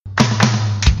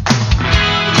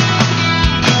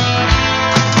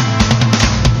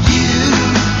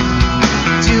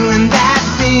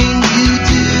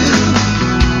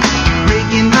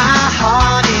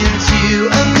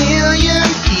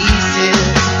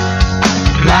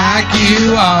like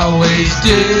you always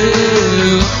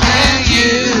do. And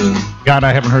you God,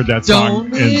 I haven't heard that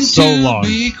song in so long.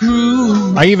 Be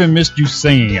cruel. I even missed you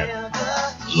singing it.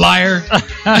 Liar.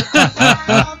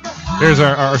 Here's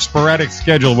our sporadic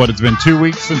schedule. What, it's been 2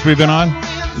 weeks since we've been on?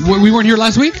 We weren't here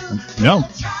last week? No.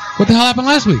 What the hell happened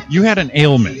last week? You had an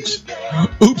ailment.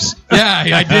 Oops. Yeah,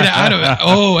 I did.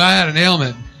 I had an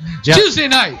ailment. Yep. Tuesday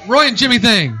night, Roy and Jimmy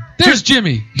thing. There's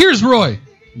Jimmy. Here's Roy.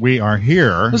 We are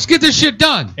here. Let's get this shit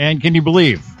done. And can you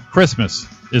believe Christmas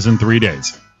is in 3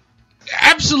 days?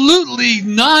 Absolutely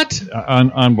not.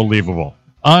 Unbelievable.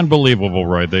 Unbelievable,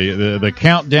 Roy. The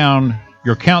countdown,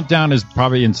 your countdown is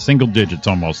probably in single digits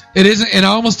almost. It isn't, and I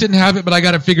almost didn't have it, but I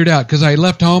got it figured out because I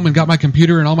left home and got my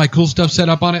computer and all my cool stuff set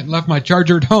up on it and left my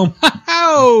charger at home.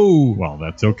 Well,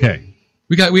 that's okay.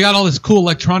 We got all this cool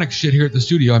electronic shit here at the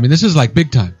studio. I mean, this is like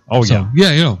big time. Oh, so,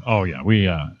 yeah. Yeah, Oh, yeah. We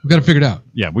got it figured out.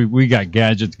 Yeah, we got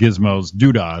gadgets, gizmos,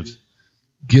 doodads.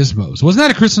 Gizmos. Wasn't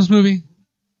that a Christmas movie?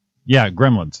 Yeah,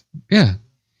 Gremlins. Yeah.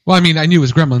 Well, I mean, I knew it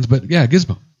was Gremlins, but yeah,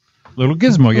 Gizmo. Little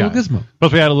Gizmo, yeah. Little Gizmo.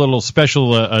 Plus, we had a little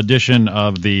special edition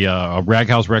of the Rag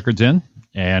House Records in,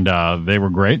 and they were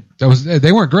great.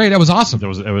 They weren't great. That was awesome. It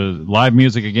was live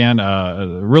music again.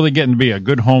 Really getting to be a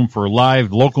good home for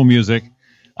live local music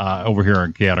over here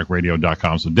on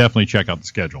chaoticradio.com. So definitely check out the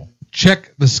schedule.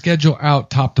 Check the schedule out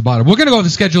top to bottom. We're going to go with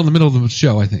the schedule in the middle of the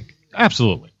show, I think.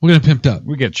 Absolutely. We're going to pimp up.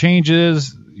 We get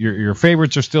changes. Your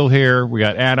favorites are still here. We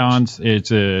got add-ons.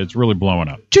 It's really blowing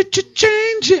up.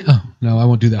 Change it. Oh, no, I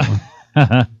won't do that one.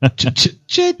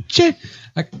 So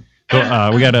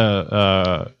we got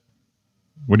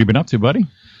what have you been up to, buddy?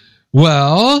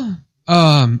 Well,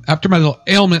 after my little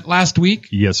ailment last week.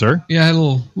 Yes, sir. Yeah, I had a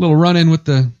little run-in with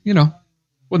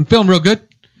wasn't feeling real good.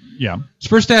 Yeah. It's the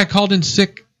first day I called in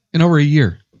sick in over a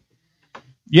year.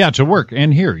 Yeah, to work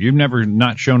and here. You've never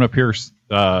not shown up here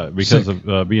because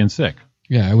of being sick.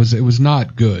 Yeah, it was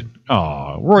not good.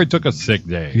 Oh, Roy took a sick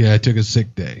day. Yeah, I took a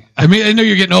sick day. I mean, I know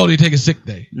you're getting old. You take a sick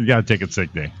day. You got to take a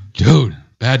sick day. Dude,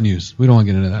 bad news. We don't want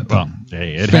to get into that. Well,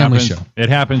 hey, it Family happens. Show. It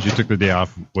happens. You took the day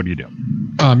off. What do you do?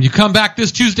 You come back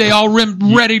this Tuesday all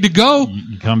ready to go.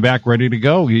 You come back ready to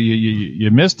go.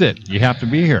 You missed it. You have to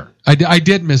be here. I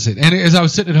did miss it. And as I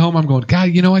was sitting at home, I'm going, God,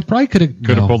 I probably could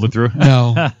have pulled it through.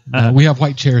 No, we have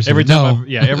white chairs. Every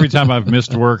time I've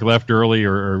missed work, left early,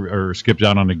 or skipped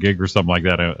out on a gig or something like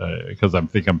that because I'm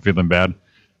feeling bad.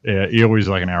 You always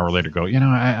like an hour later go,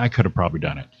 I could have probably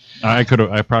done it. I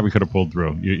probably could have pulled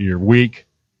through. You're weak.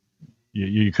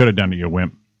 You could have done it, you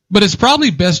wimp. But it's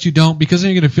probably best you don't, because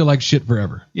then you're going to feel like shit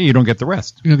forever. Yeah, you don't get the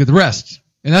rest. You don't get the rest.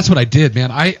 And that's what I did,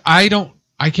 man. I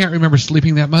can't remember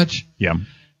sleeping that much. Yeah.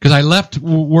 Because I left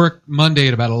work Monday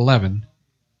at about 11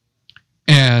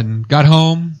 and got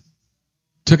home,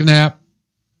 took a nap,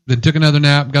 then took another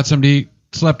nap, got something to eat,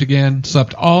 slept again,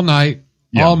 slept all night,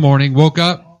 all morning, woke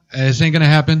up. This ain't going to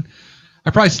happen. I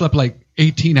probably slept like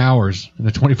 18 hours in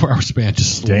a 24-hour span.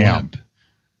 Just slept.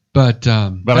 But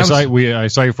I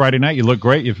saw you Friday night. You looked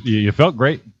great. You felt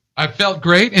great. I felt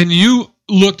great, and you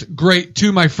looked great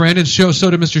too, my friend. And so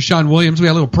did Mr. Sean Williams. We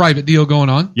had a little private deal going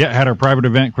on. Yeah, had our private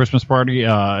event, Christmas party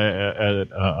at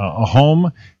a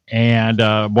home, and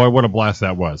boy, what a blast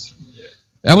that was.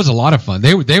 That was a lot of fun.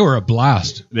 They were a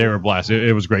blast. They were a blast.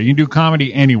 It was great. You can do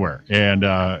comedy anywhere. And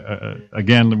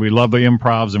again, we love the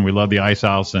improvs, and we love the ice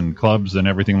house and clubs and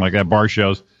everything like that, bar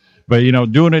shows. But,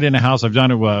 doing it in a house, I've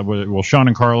done it with Sean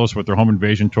and Carlos with their home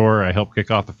invasion tour. I helped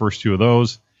kick off the first two of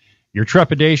those. You're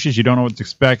trepidatious. You don't know what to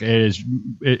expect. It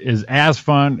is as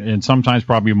fun and sometimes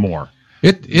probably more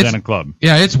than a club.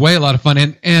 Yeah, it's way a lot of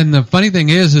fun. And the funny thing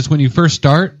is when you first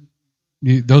start,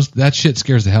 that shit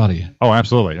scares the hell out of you. Oh,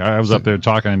 absolutely. I was up there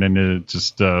talking, and it's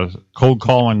just cold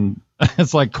calling.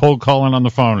 It's like cold calling on the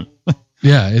phone.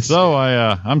 Yeah,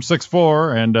 I'm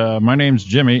 6'4", and my name's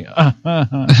Jimmy.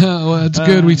 Well, that's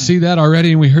good. We see that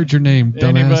already, and we heard your name.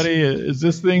 Dumbass. Anybody? Is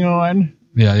this thing on?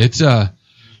 Yeah, it's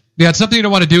something you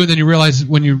don't want to do, and then you realize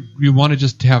when you want to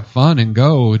just have fun and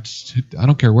go. I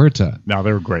don't care where it's at. No,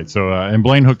 they were great. So and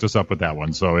Blaine hooked us up with that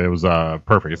one, so it was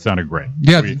perfect. It sounded great.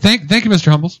 Yeah, thank you,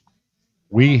 Mr. Humbles.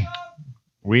 We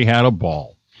had a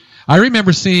ball. I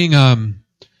remember seeing a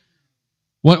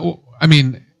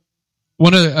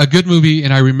good movie,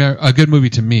 and I remember a good movie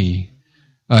to me,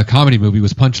 a comedy movie,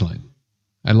 was Punchline.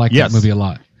 I liked that movie a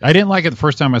lot. I didn't like it the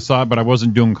first time I saw it, but I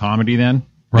wasn't doing comedy then.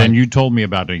 Right. Then you told me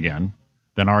about it again.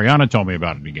 Then Ariana told me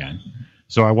about it again.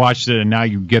 So I watched it, and now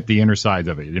you get the inner sides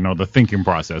of it, the thinking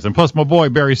process. And plus, my boy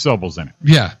Barry Sobel's in it.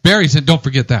 Yeah, Barry's in. Don't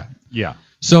forget that. Yeah.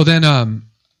 So then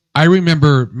I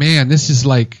remember, man, this is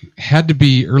had to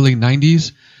be early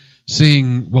 90s,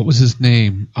 seeing, what was his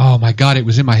name? Oh, my God, it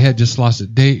was in my head. Just lost it.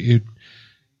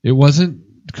 It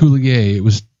wasn't Coulier. It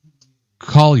was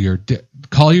Collier.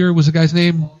 Collier was the guy's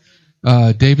name.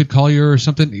 David Collier or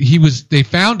something. They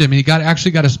found him and he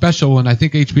actually got a special when I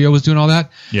think HBO was doing all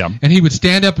that. Yeah. And he would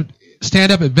stand up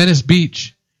at Venice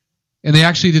Beach, and they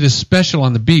actually did a special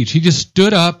on the beach. He just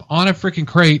stood up on a freaking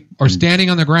crate or standing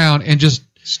on the ground and just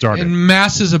started. And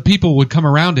masses of people would come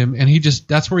around him, and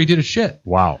that's where he did his shit.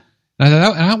 Wow. And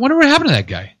I wonder what happened to that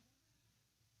guy.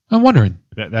 I'm wondering.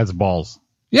 That's balls.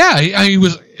 Yeah,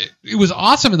 it was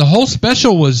awesome, and the whole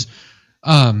special was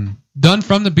done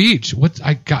from the beach.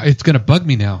 It's going to bug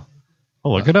me now.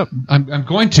 I'll look it up. I'm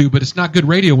going to, but it's not good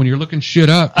radio when you're looking shit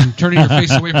up and turning your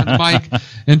face away from the mic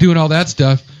and doing all that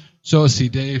stuff. So let's see,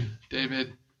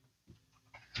 David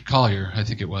Collier, I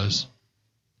think it was.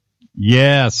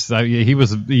 Yes,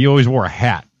 he always wore a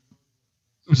hat.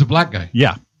 It was a black guy.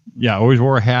 Yeah, always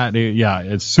wore a hat. Yeah,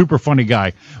 it's a super funny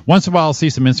guy. Once in a while, I'll see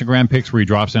some Instagram pics where he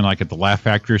drops in like at the Laugh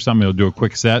Factory or something. He'll do a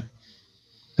quick set.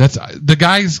 That's the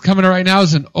guy's coming right now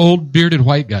is an old bearded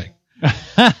white guy.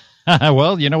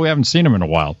 Well, we haven't seen him in a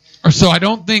while. So I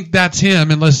don't think that's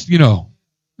him unless,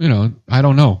 I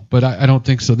don't know, but I don't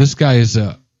think so. This guy is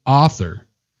an author.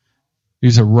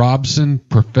 He's a Robson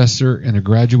professor in a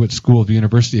graduate school of the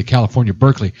University of California,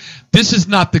 Berkeley. This is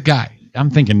not the guy. I'm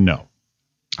thinking no.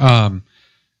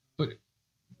 But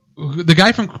the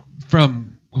guy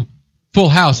from Full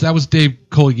House, that was Dave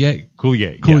Coulier.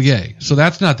 Coulier. Yes. So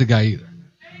that's not the guy either.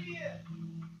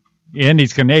 And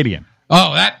he's Canadian.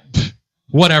 Oh,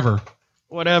 whatever.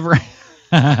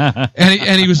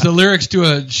 and he was the lyrics to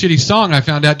a shitty song I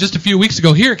found out just a few weeks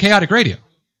ago here at Chaotic Radio.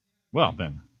 Well,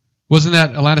 then. Wasn't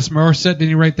that Alanis Morissette? Didn't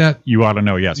you write that? You Ought to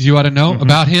Know, yes. You Ought to Know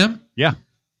about him? Yeah.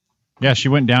 Yeah, she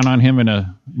went down on him in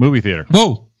a movie theater.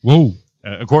 Whoa.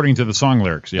 According to the song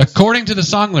lyrics, yes. According to the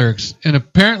song lyrics, and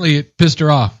apparently it pissed her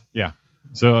off. Yeah.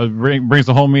 So it brings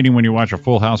the whole meeting when you watch a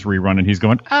Full House rerun and he's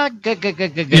going,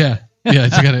 Yeah.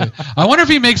 I wonder if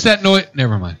he makes that noise.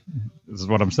 Never mind. This is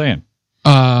what I'm saying.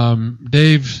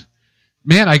 Dave,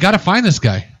 man, I got to find this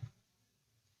guy.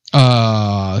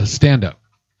 Stand up.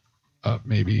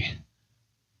 Maybe.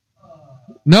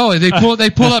 No, they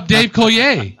pull up Dave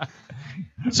Collier.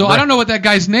 So I don't know what that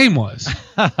guy's name was.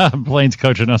 Blaine's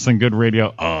coaching us on good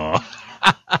radio. Oh.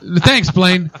 Thanks,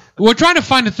 Blaine. We're trying to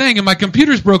find a thing, and my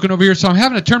computer's broken over here, so I'm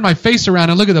having to turn my face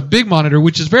around and look at the big monitor,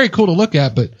 which is very cool to look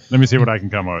at. But let me see what I can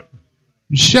come up with.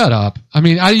 Shut up. I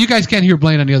mean, you guys can't hear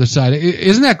Blaine on the other side.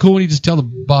 Isn't that cool when you just tell the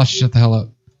boss shut the hell up?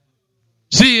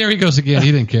 See, there he goes again.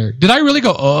 He didn't care. Did I really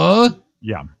go,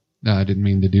 Yeah. No, I didn't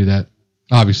mean to do that,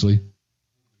 obviously.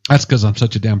 That's because I'm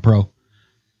such a damn pro.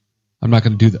 I'm not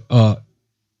going to do the,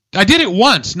 I did it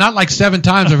once, not like 7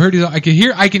 times. I've heard you. I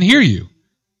can hear you.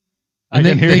 And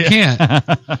they can't.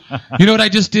 You know what I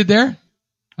just did there?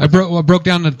 I broke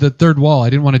down the third wall. I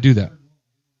didn't want to do that.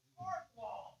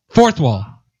 Fourth wall.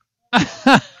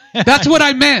 That's what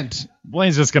I meant.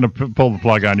 Blaine's just going to pull the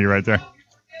plug on you right there.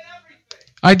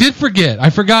 I did forget. I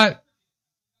forgot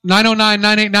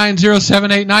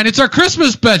 909-989-0789. It's our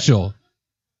Christmas special.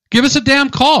 Give us a damn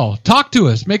call. Talk to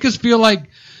us. Make us feel like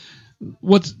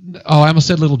I almost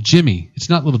said Little Jimmy. It's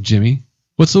not Little Jimmy.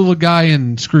 What's the little guy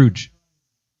in Scrooge?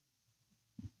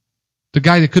 The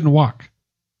guy that couldn't walk.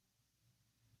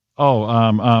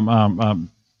 Oh,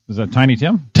 is that Tiny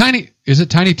Tim? Is it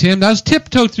Tiny Tim? That was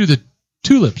Tiptoe Through the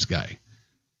Tulips guy.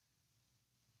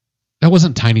 That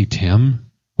wasn't Tiny Tim,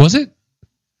 was it?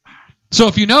 So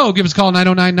if you know, give us a call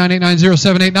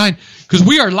 909-989-0789 because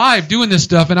we are live doing this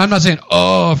stuff, and I'm not saying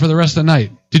for the rest of the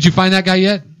night. Did you find that guy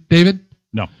yet, David?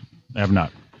 No, I have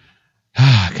not.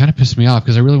 Kind of pissed me off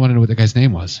because I really want to know what that guy's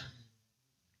name was.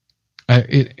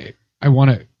 I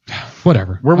want to.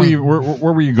 Whatever. Where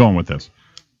were you going with this?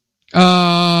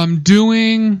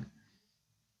 Doing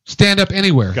stand up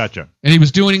anywhere. Gotcha. And he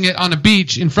was doing it on a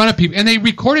beach in front of people, and they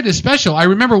recorded a special. I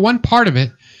remember one part of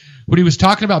it when he was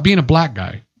talking about being a black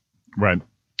guy. Right.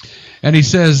 And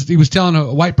he was telling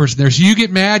a white person there, so you get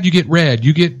mad, you get red,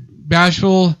 you get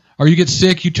bashful, or you get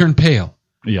sick, you turn pale.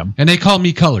 Yeah. And they call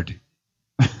me colored.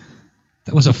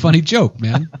 That was a funny joke,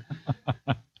 man.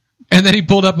 And then he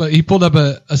pulled up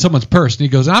someone's purse and he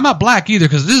goes, I'm not black either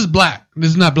because this is black.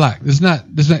 This is not black. This is not.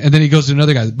 And then he goes to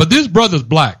another guy, but this brother's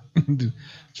black.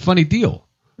 It's a funny deal.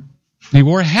 He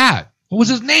wore a hat. What was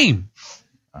his name?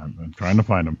 I'm trying to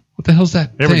find him. What the hell's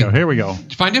that? Here we go.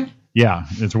 Did you find him? Yeah,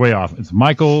 it's way off. It's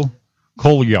Michael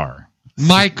Collier.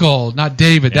 Michael, not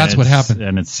David. That's what happened.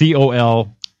 And it's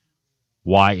Collyar.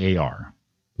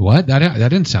 What? That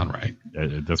didn't sound right.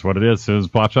 That's what it is. As soon as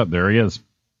it pops up, there he is.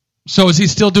 So is he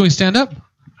still doing stand-up?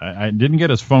 I didn't get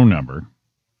his phone number,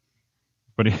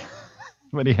 but he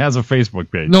has a Facebook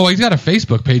page. No, he's got a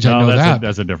Facebook page. I know that.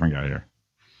 That's a different guy here.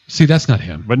 See, that's not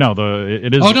him. But no,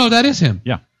 it is. Oh no, that is him.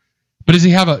 Yeah. But does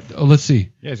he have a? Oh, let's see.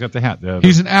 Yeah, he's got the hat.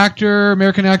 He's an actor,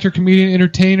 American actor, comedian,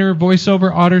 entertainer,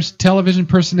 voiceover artist, television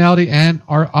personality, and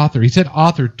author. He said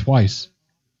author twice.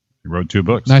 He wrote 2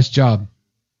 books. Nice job,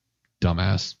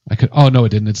 dumbass. Oh no, it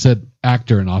didn't. It said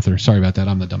actor and author. Sorry about that.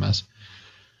 I'm the dumbass.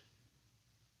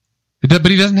 But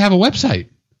he doesn't have a website.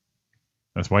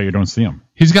 That's why you don't see him.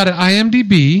 He's got an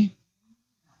IMDb.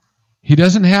 He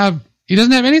doesn't have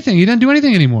anything. He doesn't do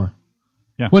anything anymore.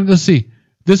 Yeah. Let's see.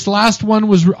 This last one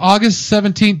was August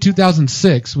 17,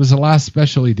 2006 was the last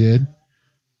special he did.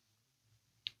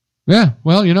 Yeah,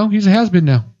 well, he's a has-been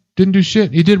now. Didn't do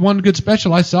shit. He did one good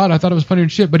special. I saw it. I thought it was funnier than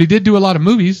shit. But he did do a lot of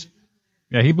movies.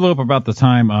 Yeah, he blew up about the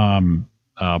time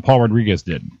Paul Rodriguez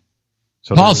did.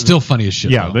 So Paul's still funny as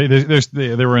shit. Yeah, though.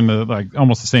 they were in the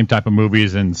almost the same type of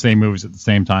movies and same movies at the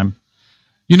same time.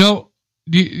 Do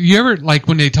you ever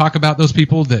when they talk about those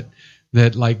people that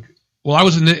well, I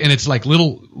was in it, and it's like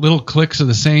little cliques of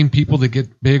the same people that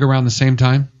get big around the same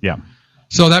time. Yeah.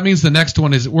 So that means the next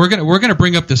one is we're gonna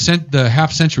bring up the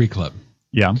half century club.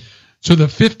 Yeah. So the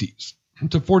 50s,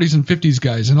 the 40s and 50s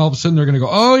guys, and all of a sudden they're gonna go,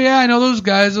 oh yeah, I know those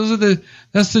guys.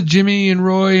 That's the Jimmy and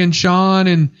Roy and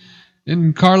Sean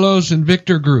and Carlos and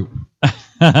Victor group.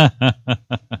 Well,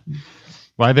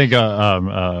 I think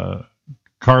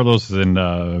Carlos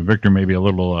and Victor maybe a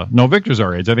little. No, Victor's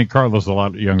our age. I think Carlos is a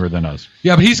lot younger than us.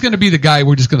 Yeah, but he's going to be the guy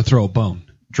we're just going to throw a bone.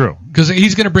 True. Because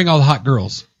he's going to bring all the hot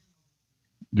girls.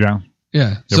 Yeah.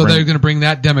 Yeah. So they're going to bring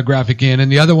that demographic in,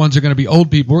 and the other ones are going to be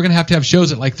old people. We're going to have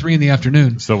shows at like 3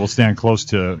 p.m. So we'll stand close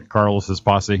to Carlos's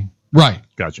posse. Right.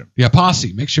 Gotcha. Yeah,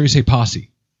 posse. Make sure you say posse.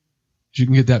 If you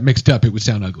can get that mixed up, it would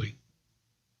sound ugly.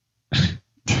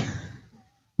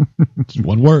 It's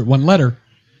one word, one letter.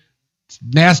 It's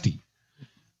nasty.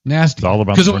 It's all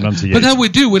about the pronunciation. But then we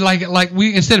do.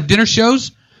 We instead of dinner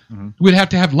shows, we'd have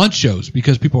to have lunch shows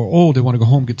because people are old. They want to go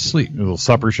home, get to sleep. Little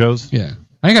supper shows. Yeah,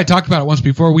 I think I talked about it once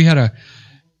before. We had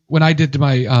when I did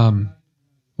my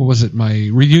my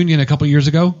reunion a couple years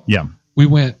ago. Yeah, we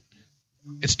went.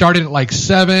 It started at like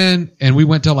 7, and we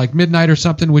went till like midnight or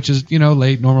something, which is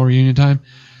late normal reunion time.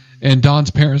 And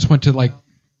Don's parents went to like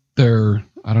their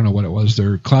I don't know what it was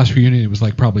their class reunion. It was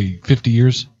like probably 50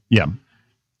 years. Yeah.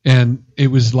 And it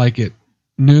was like at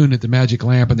noon at the Magic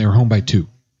Lamp, and they were home by 2.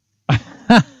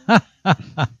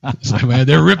 It's like, man,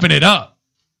 they're ripping it up.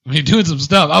 I mean, doing some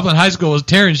stuff. Up in high school, was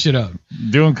tearing shit up.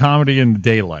 Doing comedy in the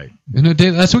daylight.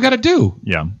 That's what we got to do.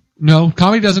 Yeah. No,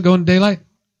 comedy doesn't go in daylight.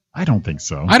 I don't think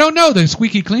so. I don't know. The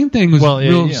squeaky clean thing was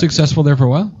real successful there for a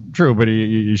while. True, but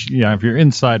if you're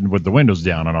inside with the windows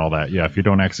down and all that, if you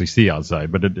don't actually see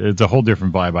outside, but it's a whole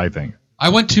different vibe, I think. I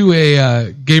went to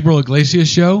a Gabriel Iglesias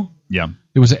show. Yeah.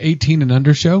 It was an 18 and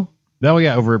under show. Oh,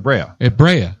 yeah, over at Brea. At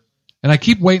Brea. And I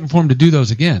keep waiting for him to do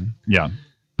those again. Yeah.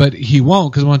 But he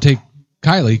won't because I want to take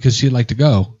Kylie because she'd like to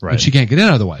go. Right. And she can't get in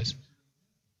otherwise.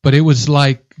 But it was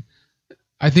like,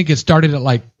 I think it started at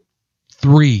like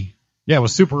 3. Yeah, it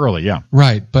was super early, yeah.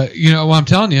 Right. But, I'm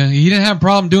telling you, he didn't have a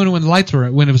problem doing it when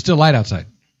it was still light outside.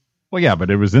 Well, yeah,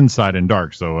 but it was inside and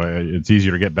dark, so it's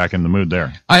easier to get back in the mood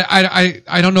there. I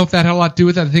don't know if that had a lot to do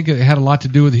with it. I think it had a lot to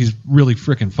do with he's really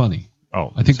freaking funny.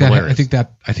 Oh, I think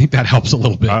that helps a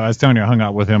little bit. I was telling you, I hung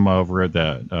out with him over at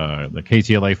the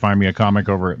KTLA Find Me a Comic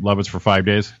over at Lovett's for 5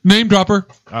 days. Name dropper.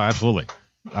 Oh, absolutely.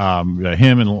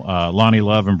 Him and Lonnie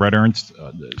Love and Brett Ernst.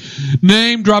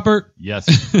 Name dropper.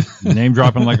 Yes, name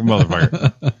dropping like a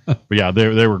motherfucker. But yeah,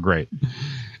 they were great.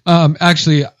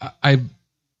 Actually, I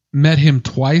met him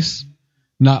twice,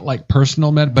 not like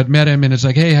personal but met him, and it's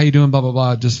like, hey, how you doing? Blah blah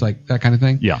blah, just like that kind of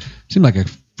thing. Yeah, seemed like a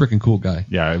freaking cool guy.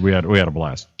 Yeah, we had a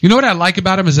blast. You know what I like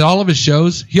about him is that all of his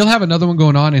shows, he'll have another one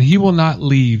going on, and he will not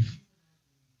leave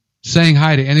saying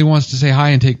hi to anyone wants to say hi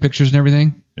and take pictures and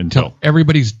everything until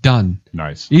everybody's done.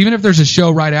 Nice. Even if there's a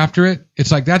show right after it,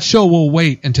 it's like that show will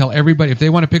wait until everybody, if they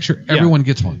want a picture, everyone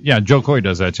gets one. Yeah, Joe Coy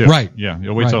does that too. Right. Yeah,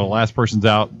 you'll wait till the last person's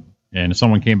out, and if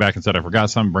someone came back and said, I forgot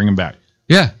something, bring him back.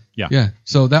 Yeah. Yeah. Yeah.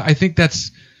 So I think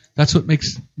that's what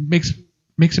makes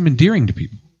him endearing to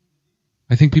people.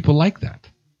 I think people like that.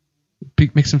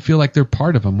 It makes them feel like they're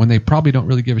part of them when they probably don't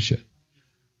really give a shit.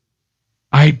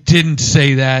 I didn't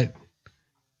say that.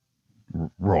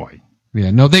 Roy.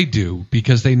 Yeah, no, they do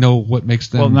because they know what makes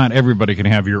them. Well, not everybody can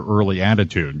have your early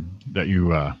attitude that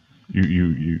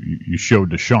you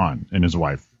showed to Sean and his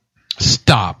wife.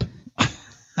 Stop.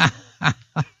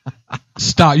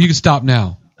 Stop. You can stop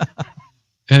now.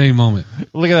 At any moment.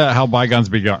 Look at that, how bygones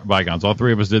be bygones. All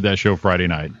 3 of us did that show Friday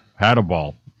night. Had a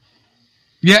ball.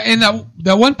 Yeah, and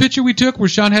that one picture we took where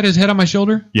Sean had his head on my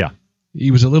shoulder. Yeah.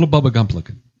 He was a little Bubba Gump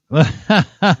looking. Did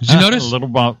you notice? Little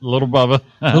Bubba. Little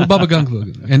Bubba Gump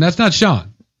looking. And that's not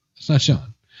Sean. It's not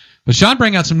Sean. But Sean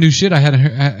bring out some new shit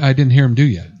I didn't hear him do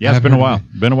yet. Yeah, it's been a while.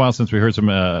 Been a while since we heard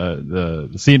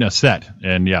some seeing a set,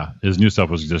 and yeah, his new stuff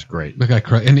was just great. The guy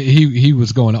and he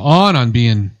was going on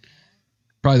being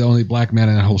probably the only black man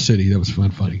in that whole city. That was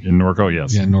funny. In Norco,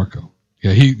 yes. Yeah, Norco.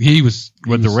 Yeah, he was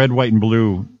with the red, white, and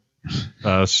blue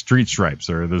street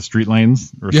stripes, or the street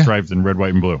lanes, or stripes in red,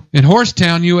 white, and blue. In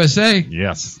Horsetown, USA.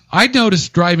 Yes. I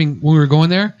noticed driving when we were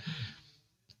going there,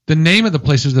 the name of the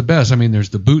place is the best. I mean, there's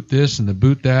the Boot this and the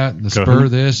Boot that and the Spur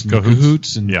this and the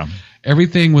Cahoots and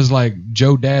everything was like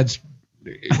Joe Dad's.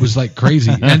 It was like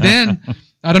crazy. And then,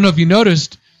 I don't know if you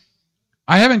noticed,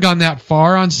 I haven't gone that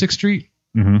far on 6th Street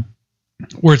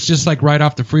where it's just like right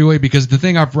off the freeway, because the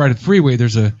thing off right at the freeway,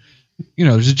 there's a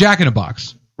Jack in a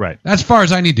Box. Right. That's far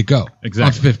as I need to go.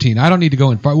 Exactly. On 15. I don't need to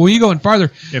go in far. Well, you go in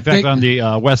farther. In fact, on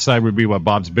the west side would be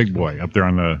Bob's Big Boy up there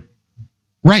on the.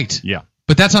 Right. Yeah.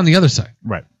 But that's on the other side.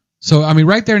 Right. So, I mean,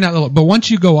 right there in that little. But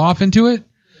once you go off into it,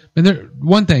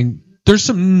 and there's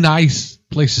some nice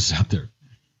places out there.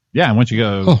 Yeah. And once you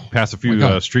go past a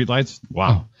few street lights,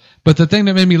 wow. Oh. But the thing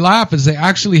that made me laugh is they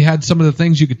actually had some of the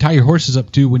things you could tie your horses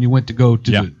up to when you went to go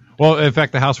to the. Well, in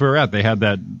fact, the house we were at, they had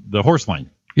the horse lane.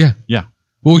 Yeah. Yeah.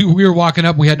 Well, we were walking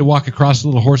up. We had to walk across the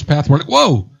little horse path. We're like,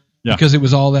 whoa. Yeah. Because it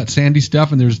was all that sandy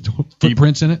stuff and there's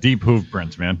footprints in it. Deep hoof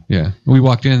prints, man. Yeah. And we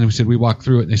walked in and we said, we walked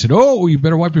through it. And they said, oh, you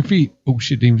better wipe your feet. Oh,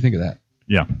 shit. Didn't even think of that.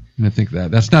 Yeah. Didn't think of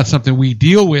that. That's not something we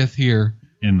deal with here.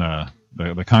 In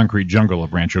the concrete jungle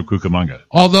of Rancho Cucamonga.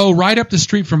 Although right up the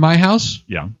street from my house.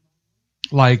 Yeah.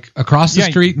 Like across the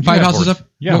street and 5 houses up.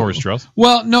 Yeah, horse trails.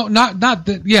 Well, no, not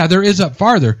that. Yeah, there is up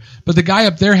farther. But the guy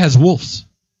up there has wolves.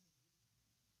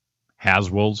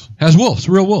 Has wolves? Has wolves,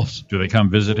 real wolves. Do they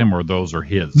come visit him, or those are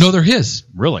his? No, they're his.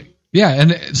 Really? Yeah,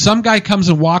 and some guy comes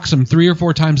and walks him 3 or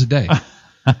 4 times a day.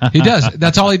 He does.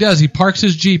 That's all he does. He parks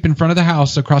his Jeep in front of the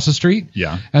house across the street.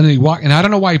 Yeah. And then and I don't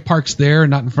know why he parks there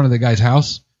and not in front of the guy's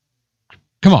house.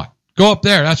 Come on, go up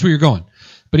there. That's where you're going.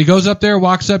 But he goes up there,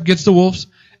 walks up, gets the wolves,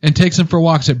 and takes them for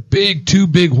walks at two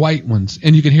big white ones.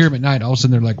 And you can hear them at night. All of a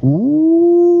sudden, they're like,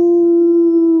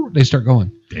 woo, they start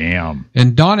going. Damn.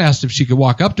 And Dawn asked if she could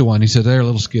walk up to one. He said, they're a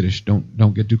little skittish.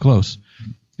 Don't get too close.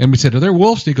 And we said, are they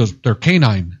wolves? He goes, they're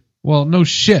canine. Well, no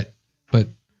shit. But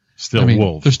still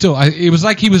wolves. They're still, it was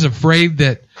like he was afraid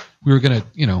that we were going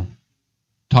to,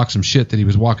 talk some shit that he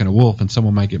was walking a wolf and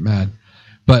someone might get mad.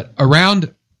 But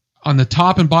around on the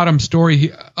top and bottom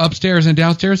story, upstairs and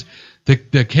downstairs,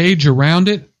 the cage around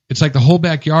it, it's like the whole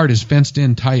backyard is fenced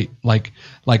in tight, like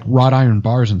wrought iron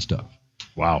bars and stuff.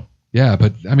 Wow. Yeah,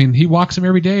 but I mean, he walks them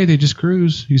every day. They just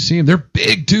cruise. You see them. They're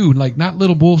big too, like not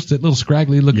little wolves, that little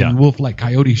scraggly looking wolf like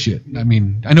coyote shit. I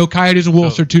mean, I know coyotes and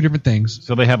wolves are two different things.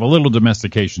 So they have a little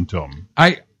domestication to them.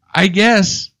 I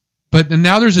guess, but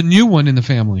now there's a new one in the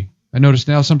family. I noticed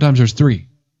now sometimes there's 3.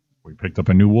 We picked up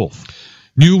a new wolf.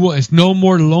 It's no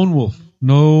more lone wolf.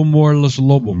 No more Los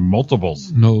Lobo.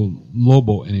 Multiples. No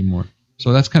Lobo anymore.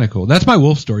 So that's kind of cool. That's my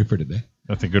wolf story for today.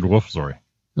 That's a good wolf story.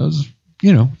 That was,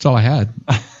 that's all I had.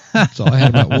 That's all I had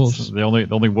about wolves. the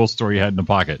only wolf story you had in the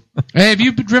pocket. Hey, have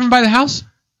you been driven by the house?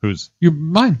 Whose?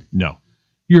 Mine. No.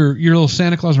 Your little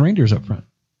Santa Claus reindeer's up front.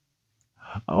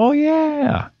 Oh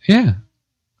yeah. Yeah.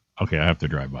 Okay, I have to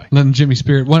drive by. Letting Jimmy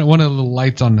Spirit one of the little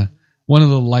lights on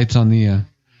the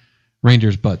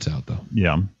reindeer's butt's out though.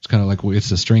 Yeah. It's kind of like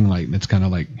it's a string light, and it's kind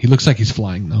of like he looks like he's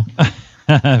flying though.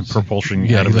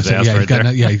 Propulsion out of his ass he's got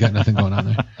there. He's got nothing going on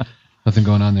there. Nothing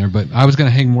going on there. But I was going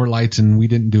to hang more lights, and we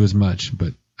didn't do as much.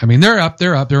 But I mean, they're up.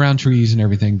 They're around trees and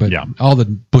everything. But all the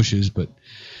bushes. But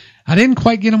I didn't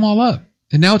quite get them all up.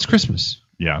 And now it's Christmas.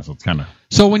 Yeah, so it's kind of.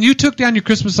 So when you took down your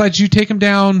Christmas lights, you take them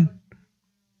down.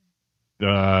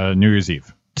 New Year's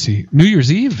Eve. See, New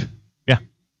Year's Eve. Yeah.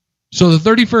 So the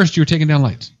 31st, you were taking down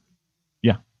lights.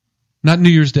 Yeah. Not New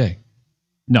Year's Day.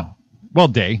 No. Well,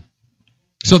 day.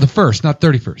 So the 1st, not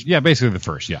 31st. Yeah, basically the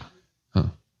 1st. Yeah. Huh.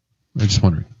 I'm just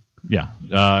wondering. Yeah.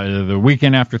 The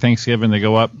weekend after Thanksgiving, they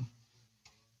go up,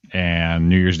 and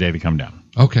New Year's Day, they come down.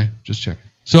 Okay. Just checking.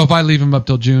 So if I leave them up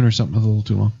till June or something, a little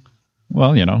too long.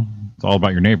 Well, it's all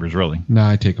about your neighbors, really. No,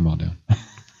 I take them all down.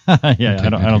 I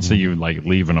don't see you like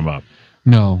leaving them up.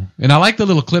 No, and I like the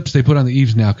little clips they put on the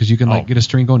eaves now because you can get a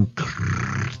string going.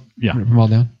 Yeah, rip them all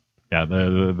down. Yeah,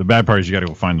 the bad part is you got to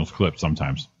go find those clips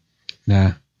sometimes.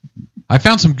 Nah, I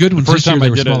found some good ones. First time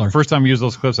they were smaller. First time I used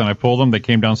those clips and I pulled them, they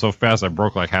came down so fast I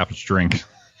broke like half a string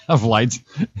of lights.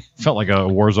 Felt like a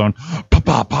war zone. Pop,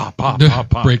 pop, pop, pop, pop,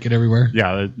 pop. Break it everywhere.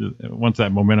 Yeah, once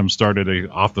that momentum started,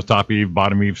 off the top eve,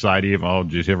 bottom eve, side eve, oh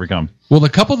geez, here we come. Well, a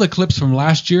couple of the clips from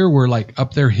last year were like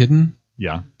up there hidden.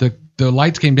 Yeah. The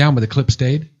lights came down, but the clip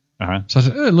stayed. Uh-huh. So I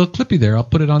said, a little clippy there. I'll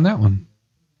put it on that one.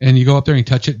 And you go up there and you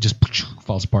touch it, just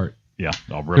falls apart. Yeah,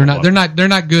 they're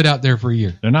not good out there for a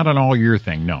year. They're not an all year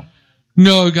thing. No,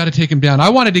 you got to take them down. I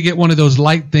wanted to get one of those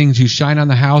light things you shine on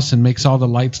the house and makes all the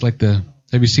lights like the.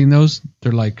 Have you seen those?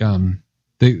 They're like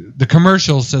the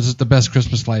commercial says it's the best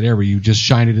Christmas light ever. You just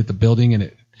shine it at the building and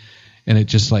it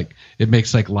just like it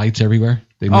makes like lights everywhere.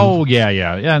 They move. Oh yeah.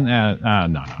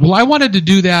 No. Well, I wanted to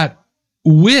do that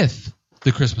with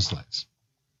the Christmas lights.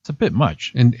 It's a bit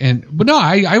much. But no,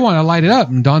 I want to light it up.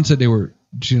 And Dawn said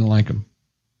she didn't like them.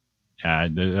 Yeah,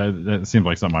 that seems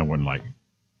like something I wouldn't like.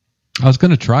 I was going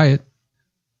to try it.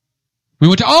 We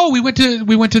went to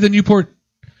the Newport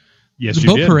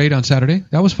boat parade on Saturday.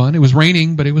 That was fun. It was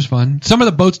raining, but it was fun. Some of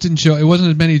the boats didn't show. It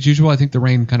wasn't as many as usual. I think the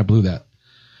rain kind of blew that.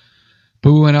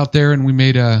 But we went out there and we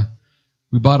went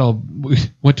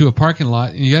to a parking lot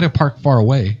and you got to park far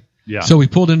away. Yeah. So we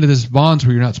pulled into this Vons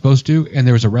where you're not supposed to, and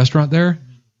there was a restaurant there.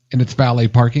 And it's valet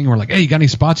parking. And we're like, hey, you got any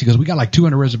spots? He goes, we got like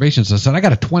 200 reservations. I said, I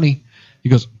got a 20. He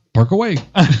goes, park away.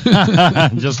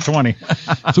 Just 20.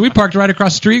 So we parked right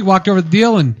across the street, walked over the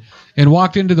deal, and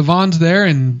walked into the Vons there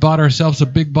and bought ourselves a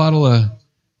big bottle of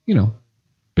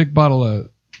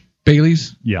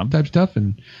Bailey's type stuff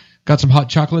and got some hot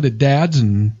chocolate at Dad's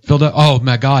and filled up. Oh,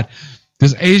 my God.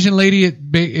 This Asian lady at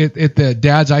the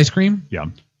Dad's ice cream. Yeah.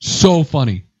 So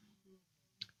funny.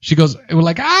 She goes, we're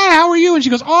like, hi, how are you? And she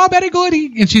goes, oh, very good.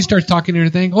 And she starts talking to her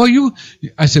thing. Oh,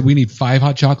 I said, we need 5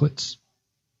 hot chocolates.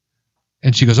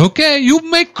 And she goes, okay,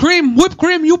 you make cream, whipped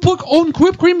cream. You put own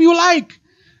whipped cream you like.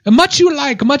 And much you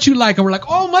like. And we're like,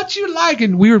 oh, much you like.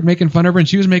 And we were making fun of her and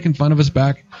she was making fun of us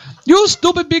back. You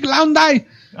stupid big loundy.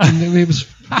 And it was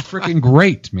freaking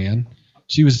great, man.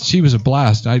 She was a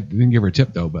blast. I didn't give her a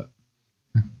tip though, but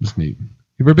it was neat. Have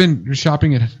you ever been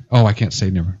shopping at, oh, I can't say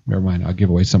never mind. I'll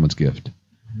give away someone's gift.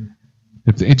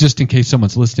 Just in case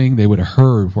someone's listening, they would have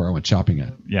heard where I went shopping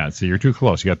at. Yeah, so you're too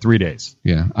close. You got 3 days.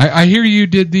 Yeah. I hear you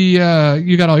did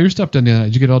you got all your stuff done.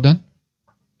 Did you get it all done?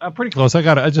 Pretty close.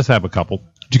 I just have a couple.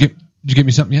 Did you get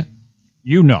me something yet?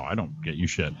 I don't get you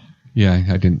shit. Yeah,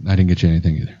 I didn't get you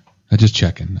anything either. I just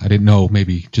checking. I didn't know,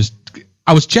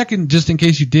 I was checking just in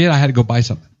case you did. I had to go buy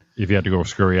something. If you had to go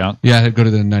scurry out? Yeah, I had to go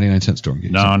to the 99-cent store and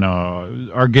get something.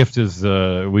 No. Our gift is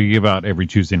we give out every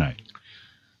Tuesday night.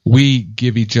 We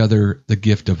give each other the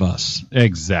gift of us.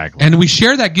 Exactly. And we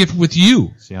share that gift with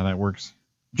you. See how that works?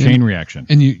 Chain reaction.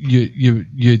 And you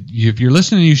if you're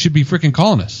listening, you should be freaking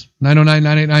calling us.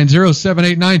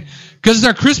 909-989-0789. Because it's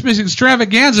our Christmas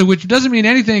extravaganza, which doesn't mean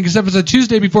anything except it's a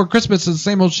Tuesday before Christmas. It's the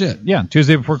same old shit. Yeah,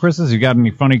 Tuesday before Christmas. You got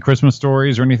any funny Christmas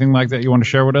stories or anything like that you want to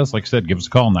share with us? Like I said, give us a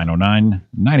call,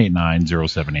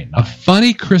 909-989-0789. A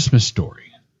funny Christmas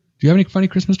story. Do you have any funny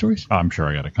Christmas stories? I'm sure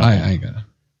I got a couple. I ain't got it.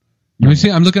 You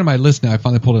see, I'm looking at my list now. I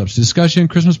finally pulled it up. Discussion,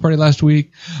 Christmas party last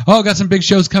week. Oh, got some big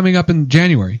shows coming up in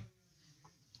January.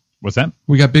 What's that?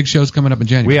 We got big shows coming up in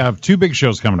January. We have 2 big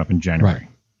shows coming up in January. Right.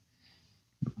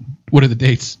 What are the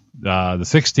dates? The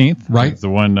 16th. Right. Is the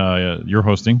one you're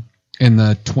hosting. And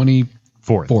the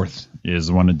 24th. Is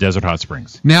the one in Desert Hot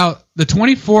Springs. Now, the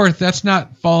 24th, that's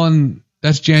not falling.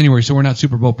 That's January, so we're not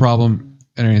Super Bowl problem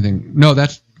and anything. No,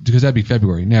 that's because that'd be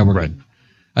February. Now we're good.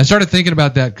 I started thinking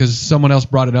about that because someone else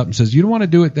brought it up and says, you don't want to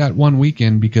do it that one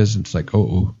weekend because it's like,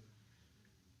 oh.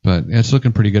 But it's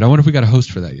looking pretty good. I wonder if we got a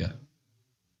host for that yet.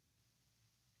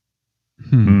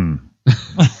 We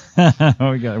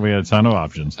had a ton of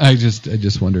options. I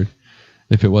just wondered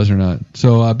if it was or not.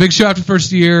 So big show after the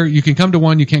first year. You can come to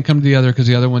one. You can't come to the other because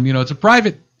the other one, it's a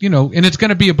private, and it's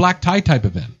going to be a black tie type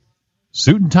event.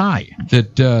 Suit and tie.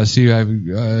 That see, I have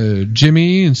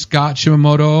Jimmy and Scott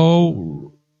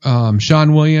Shimamoto,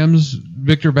 Sean Williams,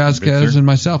 Victor Vasquez, and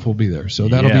myself will be there. So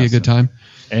that'll be a good time.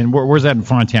 And where's that in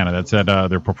Fontana? That's at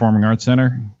their Performing Arts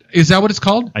Center? Is that what it's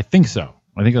called? I think so.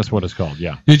 I think that's what it's called,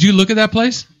 yeah. Did you look at that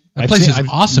place? That place is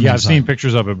awesome. Yeah, I've seen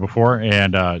pictures of it before,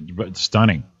 and it's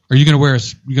stunning. Are you going to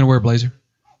wear a blazer?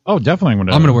 Oh, definitely. I'm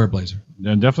going to wear a blazer.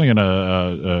 I'm definitely going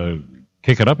to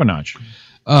kick it up a notch.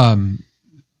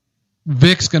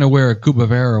 Vic's going to wear a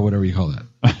Cubavera or whatever you call that.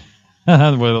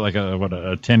 Like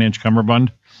a 10-inch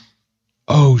cummerbund?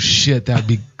 Oh, shit. That would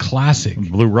be classic.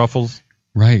 Blue ruffles?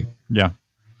 Right. Yeah.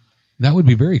 That would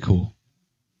be very cool.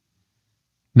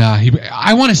 Nah,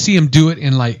 I want to see him do it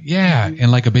in like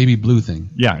a baby blue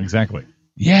thing. Yeah, exactly.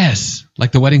 Yes.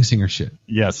 Like the Wedding Singer shit.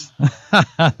 Yes.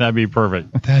 That'd be perfect.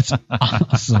 That's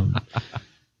awesome.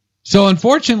 So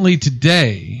unfortunately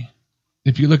today,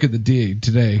 if you look at the day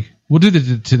today, we'll do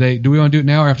today. Do we want to do it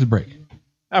now or after the break?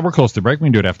 We're close to break. We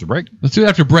can do it after break. Let's do it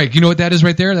after break. You know what that is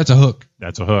right there? That's a hook.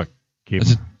 That's a hook.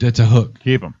 That's a hook.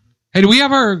 Keep them. Hey, do we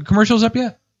have our commercials up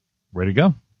yet? Ready to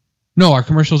go? No, our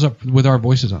commercials up with our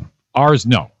voices on them. Ours,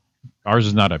 no. Ours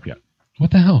is not up yet.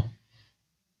 What the hell?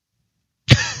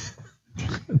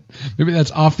 Maybe that's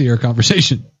off the air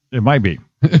conversation. It might be.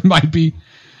 It might be.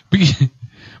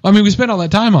 I mean, we spent all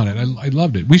that time on it. I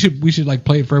loved it. We should like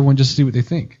play it for everyone just to see what they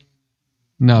think.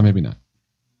 No, maybe not.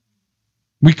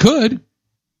 We could.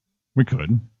 We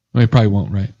could. We probably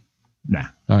won't, right? Nah.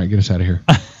 All right, get us out of here.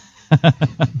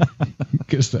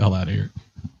 Get us the hell out of here.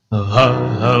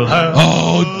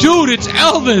 Oh, dude, it's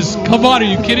Elvis. Come on, are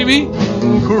you kidding me?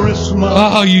 Christmas.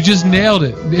 Oh, you just nailed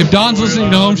it. If Dawn's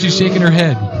listening to home, she's shaking her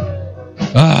head.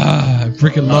 I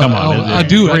freaking love Elvis. I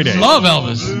do. I love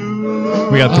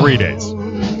Elvis. We got 3 days.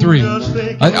 3.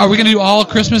 Are we going to do all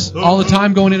Christmas all the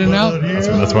time going in and out?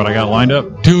 That's what I got lined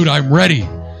up. Dude, I'm ready.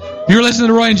 You're listening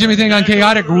to Roy and Jimmy Thing on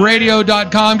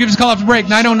chaoticradio.com. Give us a call after break,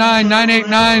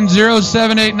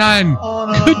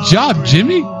 909-989-0789. Good job,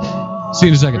 Jimmy. See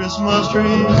you in a second. Christmas tree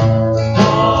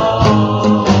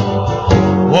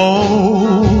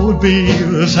won't be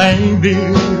the same,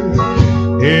 dear,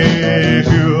 if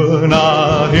you're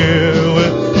not here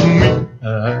with me.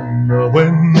 And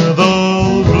when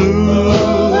those blue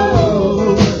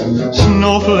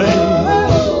snowflakes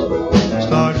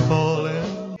start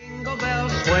falling, jingle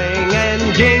bells swing and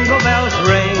jingle bells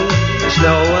ring,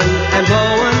 snowing and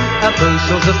blowing a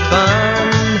bushels of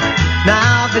fun.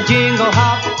 Now the jingle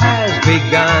hop has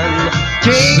begun.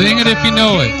 Sing it if you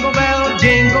know it.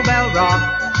 Jingle bell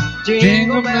rock.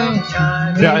 Jingle bell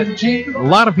chime. Yeah, a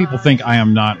lot of people think I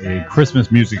am not a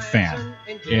Christmas music fan,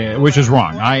 which is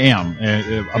wrong. I am.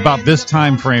 About this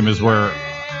time frame is where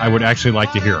I would actually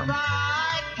like to hear them.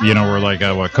 You know, we're like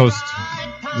Coast,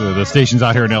 the stations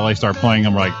out here in LA start playing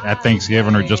them like at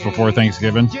Thanksgiving or just before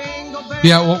Thanksgiving.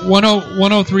 Yeah,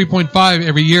 103.5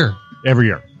 every year. Every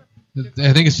year.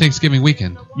 I think it's Thanksgiving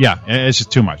weekend. Yeah, it's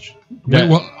just too much. Yeah.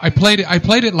 Well, I played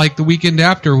it like the weekend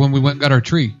after when we went and got our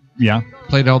tree. Yeah.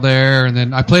 Played it all there, and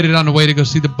then I played it on the way to go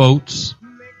see the boats.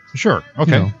 Sure.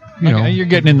 Okay. You know. You're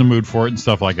getting in the mood for it and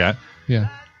stuff like that. Yeah.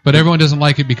 But everyone doesn't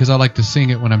like it because I like to sing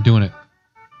it when I'm doing it.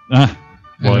 And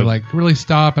they're like, really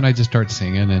stop, and I just start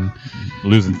singing. And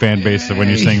losing fan base when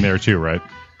you sing there too, right?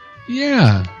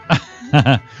 Yeah.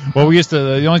 Well,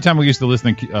 the only time we used to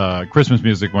listen to Christmas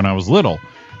music when I was little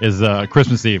is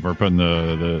Christmas Eve. We're putting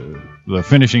the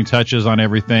finishing touches on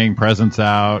everything, presents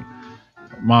out.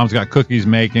 Mom's got cookies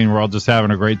making. We're all just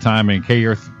having a great time, and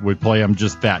K-Earth would play them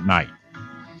just that night.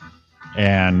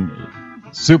 And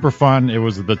super fun. It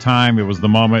was the time. It was the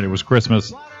moment. It was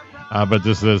Christmas. But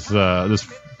this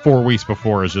 4 weeks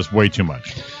before is just way too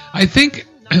much. I think,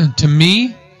 to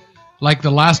me, like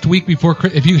the last week before,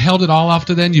 if you held it all off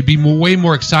to then, you'd be way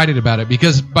more excited about it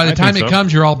because by the time it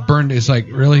comes, you're all burned. It's like,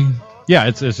 really? Yeah,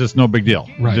 it's just no big deal.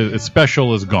 Right. It's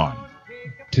special is gone.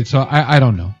 So I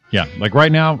don't know. Yeah, like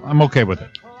right now, I'm okay with it.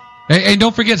 Hey,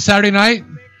 don't forget Saturday night.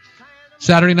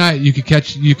 Saturday night, you could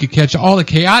catch all the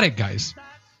chaotic guys.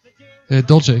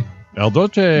 Dolce. El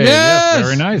Dolce. Yes,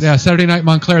 very nice. Yeah, Saturday night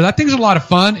Montclair. That thing's a lot of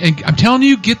fun, and I'm telling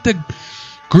you, get the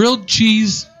grilled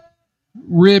cheese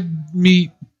rib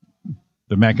meat.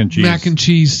 The mac and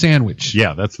cheese sandwich.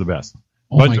 Yeah, that's the best.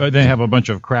 Oh they have a bunch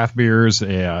of craft beers.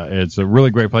 It's a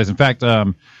really great place. In fact,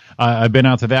 I've been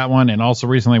out to that one, and also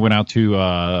recently went out to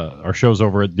our shows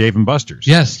over at Dave & Buster's.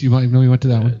 Yes, you went to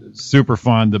that one. Super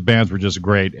fun. The bands were just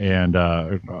great, and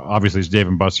obviously it's Dave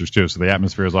 & Buster's too, so the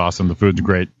atmosphere is awesome. The food's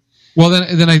great. Well,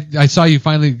 then I saw you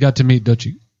finally got to meet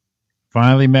Dutchie.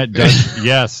 Finally met Dutch.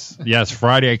 Yes.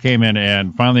 Friday I came in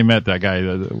and finally met that guy.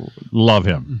 Love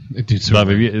him. Dude, so love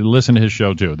him. Listen to his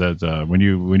show too. That when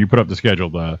you put up the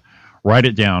schedule, write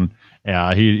it down.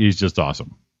 He's just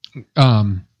awesome.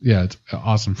 Yeah, it's an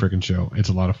awesome freaking show. It's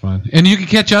a lot of fun, and you can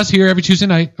catch us here every Tuesday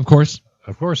night, of course.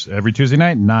 Of course, every Tuesday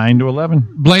night, 9 to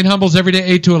 11. Blaine Humbles every day,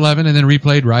 8 to 11, and then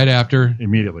replayed right after.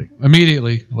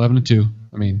 Immediately, 11 to 2.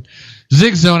 I mean,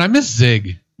 Zig Zone. I miss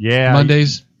Zig. Yeah,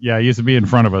 Mondays. He used to be in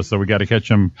front of us, so we got to catch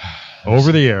him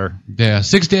over the air. Yeah,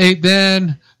 6 to 8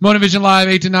 then. Monovision Live,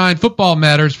 8 to 9. Football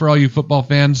matters for all you football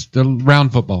fans. The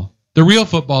round football. The real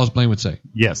football, as Blaine would say.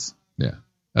 Yes. Yeah.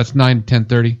 That's 9 to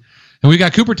 10:30. And we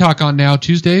got Cooper Talk on now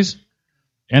Tuesdays.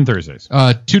 And Thursdays.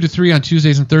 2 to 3 on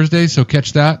Tuesdays and Thursdays, so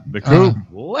catch that. The Coop.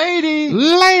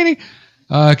 Lady.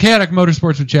 Chaotic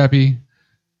Motorsports with Chappie.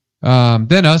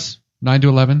 Then us, 9 to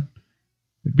 11.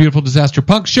 Beautiful Disaster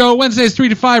Punk Show, Wednesdays 3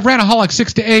 to 5. Ranaholic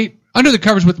 6 to 8. Under the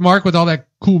Covers with Mark with all that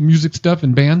cool music stuff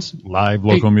and bands. Live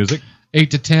local music.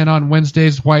 8 to 10 on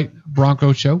Wednesdays, White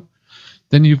Bronco Show.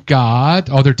 Then you've got,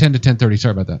 they're 10 to 10:30.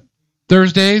 Sorry about that.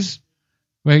 Thursdays,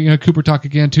 Cooper Talk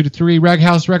again, 2 to 3. Rag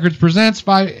House Records presents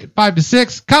 5 to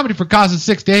 6. Comedy for Causes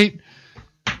 6 to 8.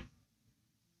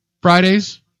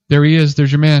 Fridays, there he is.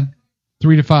 There's your man.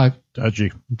 3 to 5.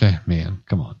 Touchy. Man,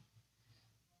 come on.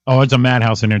 Oh, it's a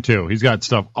madhouse in there too. He's got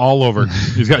stuff all over.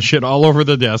 He's got shit all over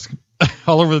the desk,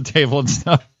 all over the table and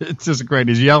stuff. It's just great.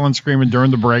 He's yelling, screaming during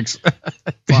the breaks.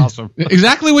 It's awesome.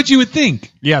 Exactly what you would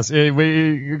think. Yes,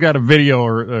 you got a video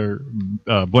or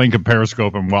Blink and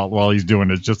Periscope him while he's doing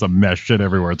it. It's just a mess, shit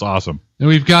everywhere. It's awesome. And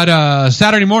we've got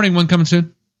Saturday morning one coming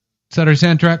soon. Saturday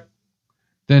Soundtrack.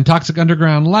 Then Toxic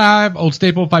Underground Live, Old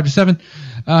Staple 5 to 7,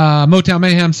 Motown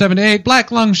Mayhem 7 to 8,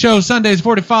 Black Lung Show Sundays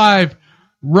 4 to 5.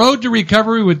 Road to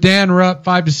Recovery with Dan Rupp,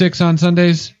 5 to 6 on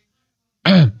Sundays.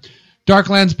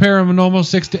 Darklands Paranormal,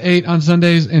 6 to 8 on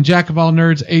Sundays. And Jack of All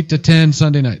Nerds, 8 to 10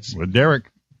 Sunday nights. With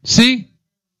Derek. See?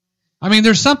 I mean,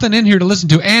 there's something in here to listen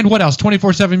to. And what else?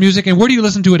 24/7 music. And where do you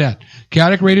listen to it at?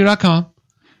 chaoticradio.com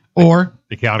or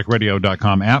the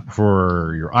chaoticradio.com app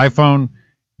for your iPhone,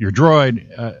 your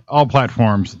Droid, all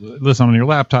platforms. Listen on your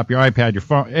laptop, your iPad, your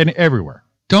phone, and everywhere.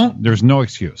 There's no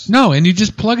excuse. No, and you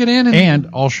just plug it in. And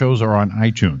all shows are on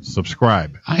iTunes.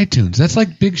 Subscribe. iTunes. That's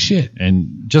like big shit.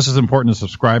 And just as important as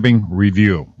subscribing,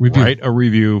 review. Write a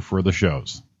review for the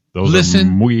shows. Those are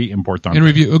muy important. And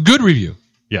review. A good review.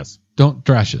 Yes. Don't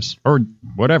trash us. Or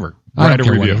whatever. Write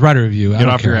a review. Write a review. Get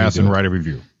off your ass and write a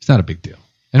review. It's not a big deal.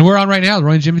 And we're on right now. The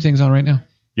Roy and Jimmy thing's on right now.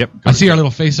 Yep. I see our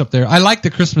little face up there. I like the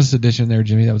Christmas edition there,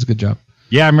 Jimmy. That was a good job.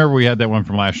 Yeah, I remember we had that one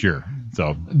from last year.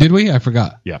 So did we? I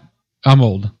forgot. Yeah. I'm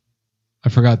old. I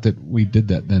forgot that we did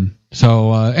that then.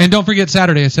 So, and don't forget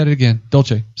Saturday. I said it again.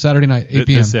 Dolce. Saturday night, 8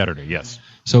 p.m. This Saturday, yes.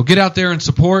 So get out there and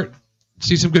support.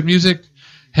 See some good music.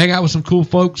 Hang out with some cool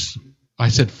folks. I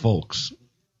said folks.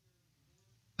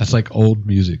 That's like old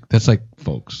music. That's like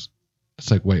folks. That's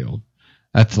like way old.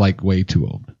 That's like way too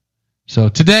old. So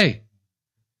today,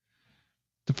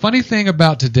 the funny thing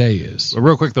about today is...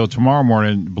 Real quick, though, tomorrow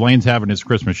morning, Blaine's having his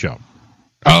Christmas show.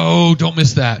 Oh, don't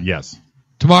miss that. Yes.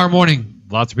 Tomorrow morning.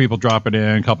 Lots of people dropping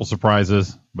in, a couple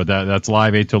surprises, but that's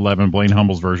live 8 to 11, Blaine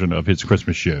Humble's version of his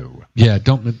Christmas show. Yeah,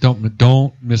 don't miss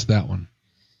that one.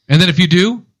 And then if you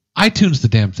do, iTunes the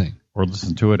damn thing. Or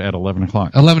listen to it at 11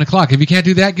 o'clock. 11 o'clock. If you can't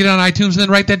do that, get it on iTunes and then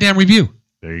write that damn review.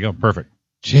 There you go. Perfect.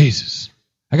 Jesus.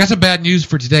 I got some bad news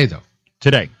for today, though.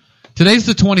 Today's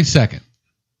the 22nd.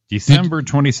 December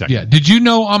 22nd. Yeah. Did you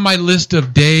know on my list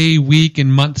of day, week,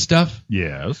 and month stuff?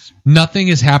 Yes. Nothing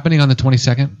is happening on the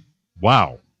 22nd.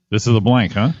 Wow. This is a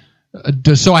blank, huh?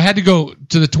 So I had to go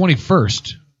to the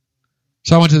 21st.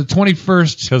 So I went to the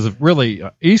 21st. Because really,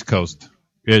 East Coast,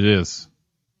 it is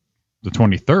the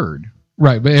 23rd.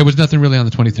 Right, but it was nothing really on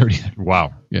the 23rd either.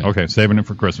 Wow. Yeah. Okay, saving it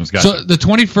for Christmas. Gotcha. So the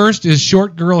 21st is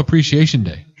Short Girl Appreciation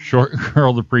Day. Short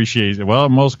Girl Appreciation. Well,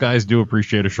 most guys do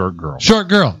appreciate a short girl. Short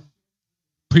Girl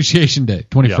Appreciation Day,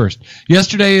 21st.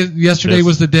 Yep. Yesterday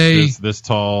was the day. This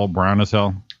tall, brown as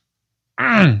hell.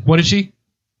 What is she?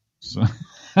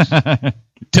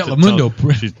 Telemundo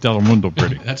pretty. She's Telemundo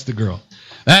pretty. That's the girl.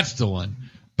 That's the one.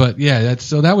 But yeah,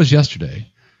 that was yesterday.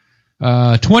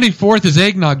 24th is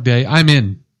Eggnog Day. I'm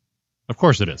in. Of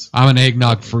course it is. I'm an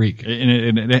eggnog freak.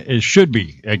 It should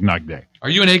be Eggnog Day. Are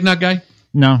you an eggnog guy?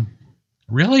 No.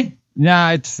 Really?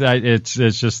 Nah, it's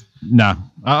just no.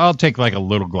 I'll take like a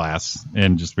little glass,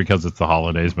 and just because it's the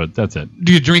holidays, but that's it.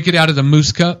 Do you drink it out of the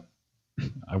moose cup?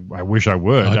 I wish I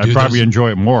would. Oh, dude, I'd probably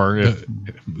enjoy it more if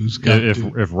moose cup,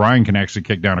 if Ryan can actually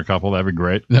kick down a couple. That'd be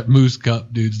great. That moose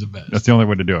cup, dude's the best. That's the only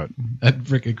way to do it. That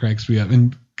freaking cracks me up,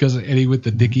 and because of Eddie with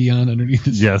the dicky on underneath.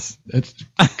 Yes, that's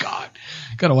God.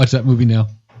 Gotta watch that movie now.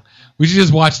 We should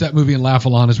just watch that movie and laugh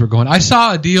along as we're going. I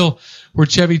saw a deal where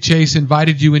Chevy Chase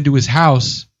invited you into his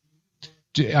house.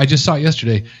 I just saw it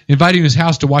yesterday. Inviting you to his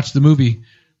house to watch the movie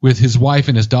with his wife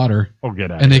and his daughter. Oh,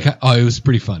 get out! And it was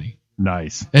pretty funny.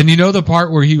 Nice. And you know the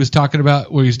part where he was talking to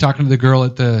the girl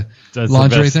at the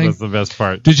lingerie thing? That's the best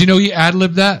part. Did you know he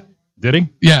ad-libbed that? Did he?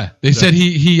 Yeah. They said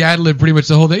he ad-libbed pretty much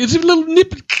the whole thing. It's a little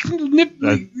nip.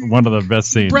 That's one of the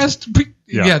best scenes. Breast.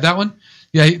 Yeah, that one.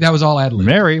 Yeah, that was all ad-libbed.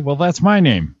 Mary, well, that's my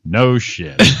name. No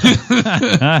shit.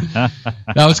 That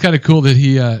was kind of cool that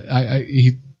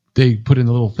they put in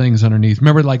the little things underneath.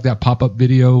 Remember like that pop-up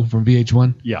video from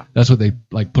VH1? Yeah. That's what they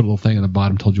like put a little thing on the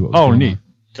bottom, told you what was going neat. on.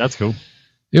 That's cool.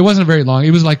 It wasn't very long.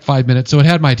 It was like 5 minutes, so it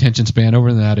had my attention span.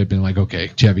 Over that, it'd been like, okay,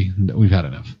 Chevy, we've had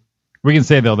enough. We can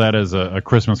say, though, that is a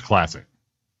Christmas classic.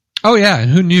 Oh, yeah,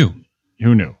 and who knew?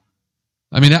 Who knew?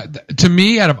 I mean, to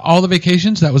me, out of all the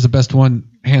vacations, that was the best one,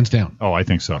 hands down. Oh, I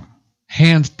think so.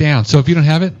 Hands down. So if you don't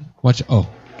have it, watch. Oh,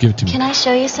 give it to me. Can I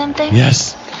show you something?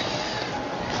 Yes.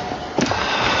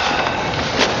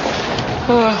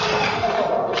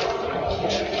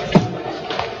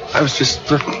 I was just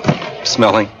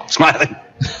smiling.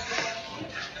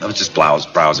 I was just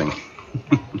browsing.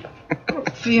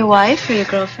 For your wife or your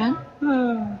girlfriend?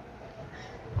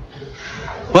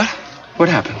 What? What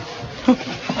happened?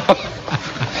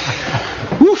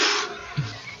 Woof.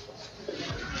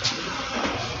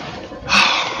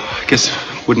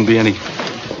 Guess wouldn't be any.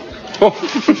 Oh,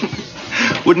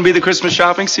 wouldn't be the Christmas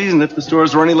shopping season if the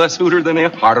stores were any less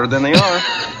hotter than they are.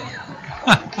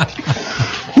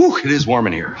 Whew, it is warm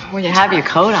in here. Well, you have your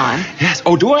coat on. Yes.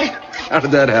 Oh, do I? How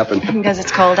did that happen? Because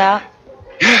it's cold out?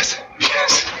 Yes.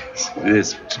 It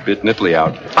is. It's a bit nipply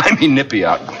out. I mean nippy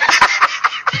out.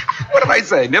 What did I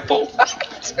say? Nipple?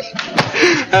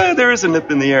 There is a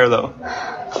nip in the air, though.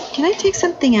 Can I take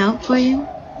something out for you?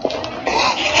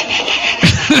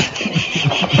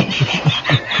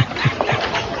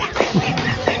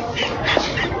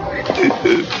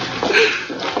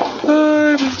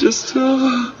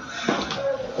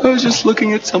 I was just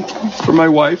looking at something for my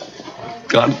wife.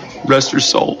 God rest her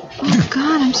soul. Oh,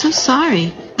 God, I'm so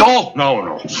sorry. Oh,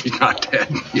 no. She's not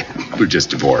dead. Yeah, we're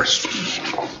just divorced.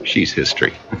 She's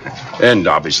history. And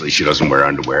obviously she doesn't wear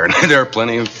underwear. And there are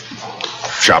plenty of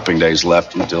shopping days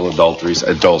left until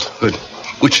adulthood,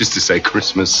 which is to say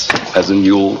Christmas as a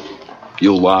Yule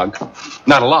log.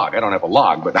 Not a log. I don't have a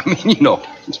log, but I mean,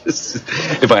 just,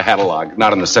 if I had a log,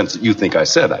 not in the sense that you think I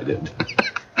said I did.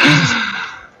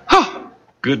 Oh,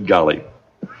 good golly.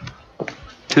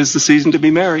 'Tis the season to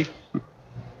be merry.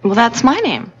 Well, that's my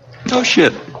name. Oh,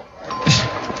 shit.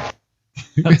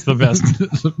 That's the best.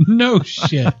 No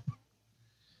shit.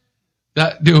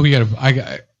 That dude,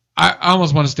 I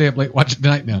almost want to stay up late watching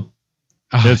tonight now.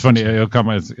 It's funny.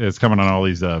 It's coming on all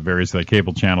these various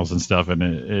cable channels and stuff, and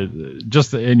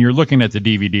and you're looking at the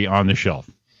DVD on the shelf.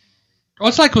 Well,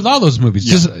 it's like with all those movies.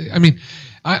 Yeah. Just, I mean,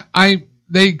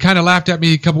 they kind of laughed at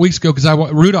me a couple weeks ago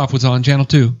because Rudolph was on Channel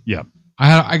 2. Yeah.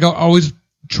 Always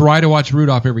try to watch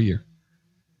Rudolph every year,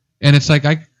 and it's like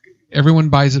everyone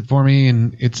buys it for me,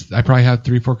 and I probably have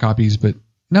 3-4 copies, but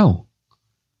no,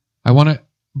 I want to.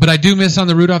 But I do miss on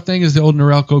the Rudolph thing is the old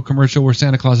Norelco commercial where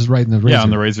Santa Claus is riding the razor. Yeah, on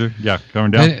the razor. Yeah,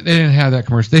 going down. They didn't have that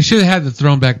commercial. They should have had the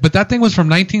throwback. But that thing was from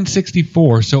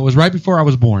 1964, so it was right before I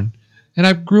was born. And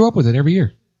I grew up with it every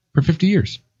year for 50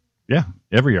 years. Yeah,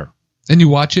 every year. And you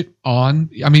watch it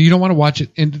you don't want to watch it.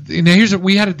 And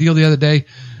we had a deal the other day.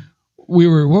 What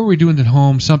were we doing at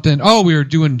home? We were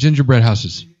doing gingerbread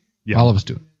houses. Yeah. All of us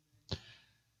do it.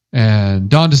 And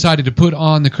Dawn decided to put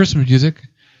on the Christmas music,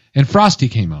 and Frosty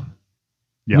came on.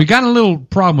 Yeah. We got a little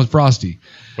problem with Frosty.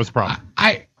 What's the problem?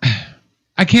 I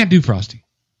can't do Frosty.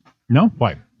 No?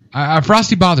 Why?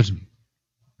 Frosty bothers me.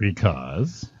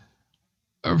 Because?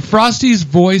 Frosty's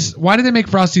voice, why do they make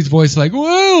Frosty's voice like,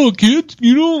 well, kids,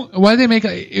 why do they make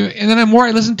and then the more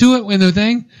I listen to it in the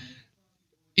thing,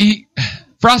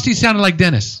 Frosty sounded like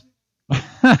Dennis.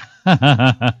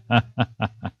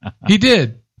 He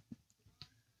did.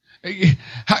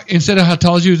 Instead of how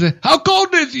tall is you, say, how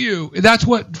cold is you? That's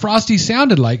what Frosty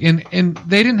sounded like, and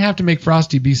they didn't have to make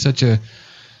Frosty be such a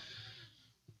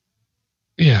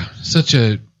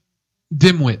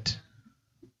dimwit.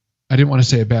 I didn't want to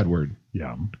say a bad word.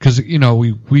 Yeah, because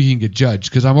we can get judged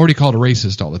because I'm already called a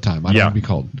racist all the time. I don't want to be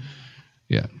called.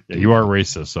 Yeah, you are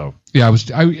racist. So yeah,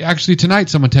 I actually tonight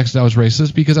someone texted I was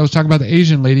racist because I was talking about the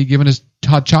Asian lady giving us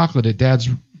hot chocolate at Dad's.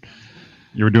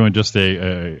 You were doing just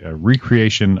a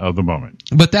recreation of the moment.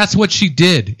 But that's what she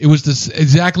did. It was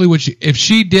exactly what if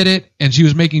she did it and she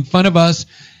was making fun of us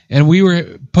and we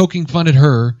were poking fun at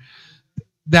her,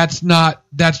 that's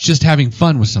just having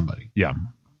fun with somebody. Yeah.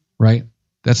 Right?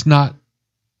 That's not,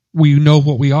 we know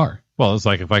what we are. Well, it's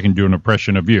like if I can do an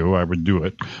impression of you, I would do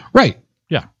it. Right.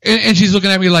 Yeah. And she's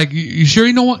looking at me like, you sure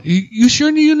you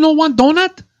don't want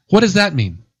donut? What does that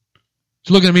mean?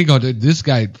 She's looking at me going, this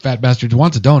guy, fat bastard,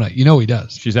 wants a donut. You know he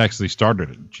does. She's actually started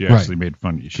it. She actually made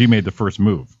fun of you. She made the first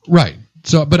move. Right.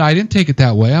 So, but I didn't take it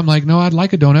that way. I'm like, no, I'd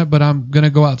like a donut, but I'm going to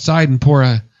go outside and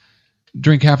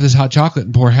drink half of this hot chocolate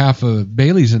and pour half of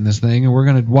Bailey's in this thing, and we're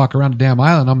going to walk around the damn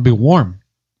island. I'm going to be warm.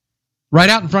 Right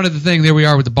out in front of the thing, there we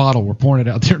are with the bottle. We're pouring it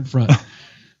out there in front. It's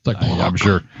like, I'm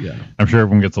sure. Yeah. I'm sure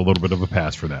everyone gets a little bit of a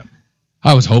pass for that.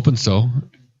 I was hoping so,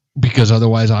 because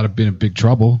otherwise I'd have been in big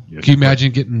trouble. Yes, can you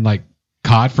imagine getting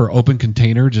caught for open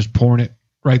container, just pouring it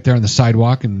right there on the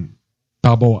sidewalk in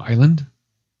Balboa Island?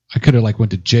 I could have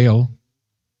went to jail.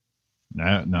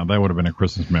 Now that would have been a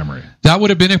Christmas memory. That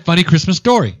would have been a funny Christmas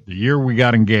story. The year we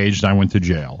got engaged, I went to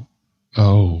jail.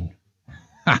 Oh.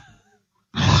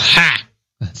 Ha!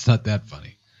 That's not that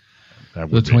funny.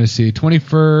 That would be.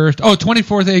 21st. Oh,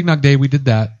 24th Eggnog Day. We did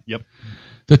that. Yep.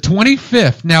 The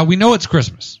 25th. Now, we know it's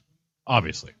Christmas.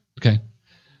 Obviously. Okay.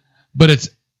 But it's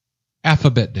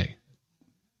Alphabet Day.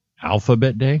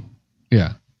 Alphabet Day?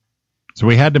 Yeah. So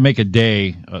we had to make a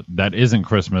day that isn't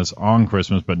Christmas on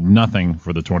Christmas, but nothing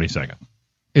for the 22nd.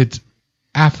 It's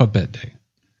Alphabet Day.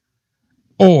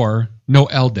 Or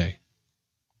Noel Day.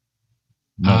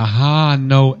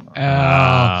 No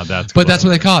L. That's what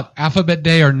they call it. Alphabet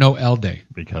Day or No L Day.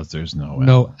 Because there's no L.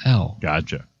 No L.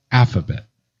 Gotcha. Alphabet.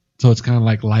 So it's kind of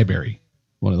like library.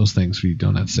 One of those things where you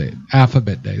don't have to say it.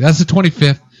 Alphabet Day. That's the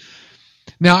 25th.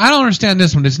 Now, I don't understand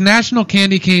this one. It's National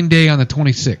Candy Cane Day on the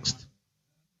 26th.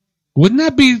 Wouldn't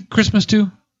that be Christmas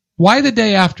too? Why the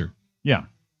day after? Yeah.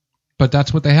 But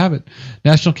that's what they have it.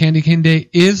 National Candy Cane Day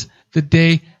is the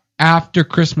day after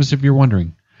Christmas, if you're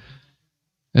wondering.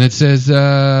 And it says, I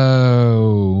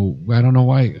don't know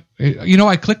why.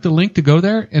 I clicked the link to go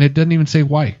there, and it doesn't even say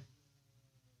why.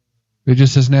 It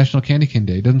just says National Candy Cane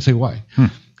Day. It doesn't say why.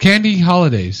 Candy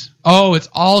holidays. Oh, it's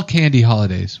all candy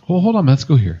holidays. Well, hold on. Let's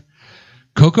go here.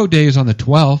 Cocoa Day is on the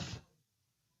 12th.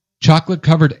 Chocolate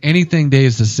Covered Anything Day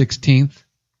is the 16th.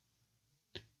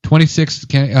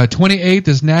 28th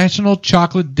is National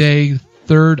Chocolate Day,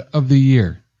 3rd of the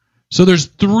year. So there's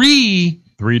three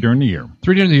during the year.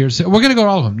 3 during the year. So we're going to go to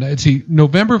all of them. Let's see.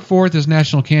 November 4th is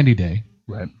National Candy Day.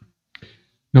 Right.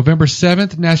 November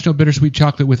 7th, National Bittersweet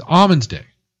Chocolate with Almonds Day.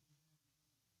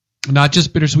 Not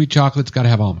just bittersweet chocolate, it's got to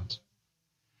have almonds.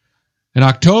 In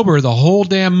October, the whole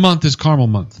damn month is Caramel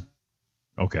Month.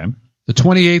 Okay. The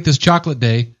 28th is Chocolate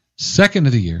Day, 2nd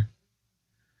of the year.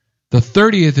 The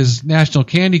 30th is National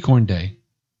Candy Corn Day.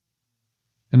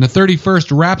 And the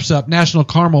 31st wraps up National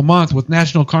Caramel Month with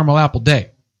National Caramel Apple Day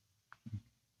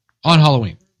on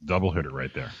Halloween. Double hitter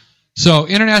right there. So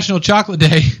International Chocolate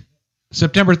Day,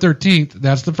 September 13th,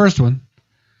 that's the first one.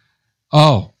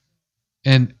 Oh,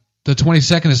 and the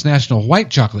 22nd is National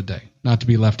White Chocolate Day, not to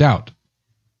be left out.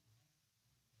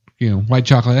 White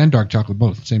chocolate and dark chocolate,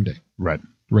 both, same day. Right.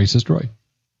 Racist Roy.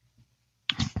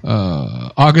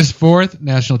 August 4th,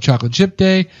 National Chocolate Chip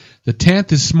Day. The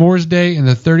 10th is S'mores Day, and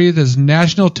the 30th is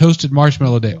National Toasted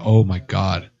Marshmallow Day. Oh, my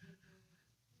God.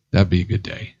 That'd be a good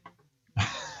day.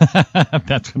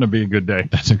 That's going to be a good day.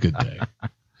 That's a good day.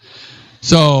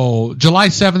 So, July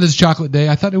 7th is Chocolate Day.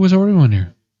 I thought there was already one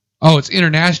here. Oh, it's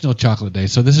International Chocolate Day,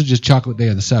 so this is just Chocolate Day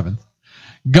on the 7th.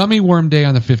 Gummy Worm Day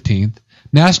on the 15th.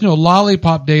 National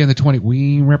Lollipop Day on the 20th.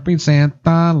 We represent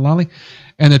the lolly.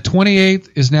 And the 28th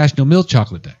is National Milk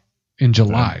Chocolate Day in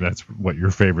July. That's what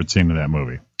your favorite scene of that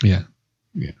movie. Yeah.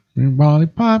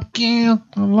 Lollipop,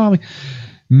 lolly.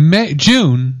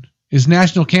 June is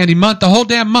National Candy Month. The whole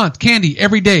damn month. Candy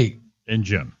every day. In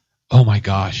June. Oh, my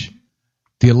gosh.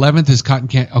 The 11th is Cotton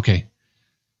Candy. Okay.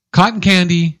 Cotton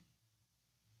Candy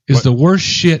is the worst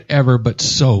shit ever, but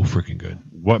so freaking good.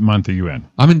 What month are you in?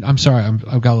 I'm sorry.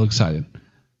 I've got a little excited.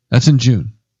 That's in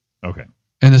June. Okay.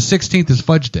 And the 16th is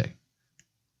Fudge Day.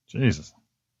 Jesus.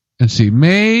 And see,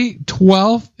 May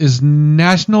 12th is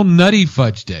National Nutty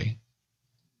Fudge Day.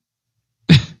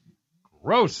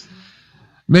 Gross.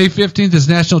 May 15th is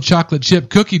National Chocolate Chip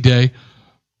Cookie Day.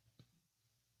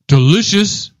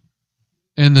 Delicious.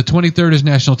 And the 23rd is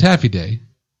National Taffy Day.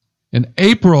 And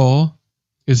April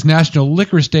is National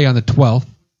Licorice Day on the 12th.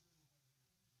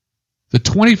 The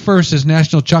 21st is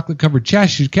National Chocolate Covered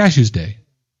Cashews Day.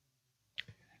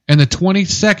 And the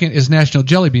 22nd is National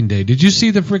Jelly Bean Day. Did you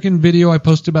see the freaking video I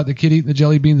posted about the kid eating the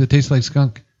jelly bean that tastes like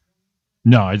skunk?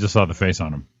 No, I just saw the face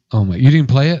on him. Oh, my. You didn't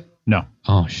play it? No.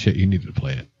 Oh, shit. You needed to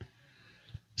play it.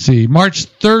 See, March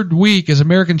 3rd week is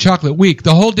American Chocolate Week.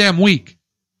 The whole damn week.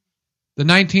 The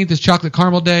 19th is Chocolate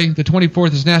Caramel Day. The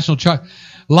 24th is National Chocolate.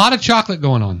 A lot of chocolate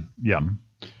going on. Yeah.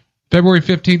 February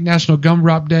 15th, National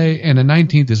Gumdrop Day. And the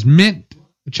 19th is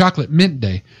Chocolate Mint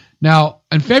Day. Now,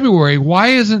 in February, why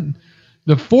isn't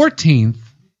the 14th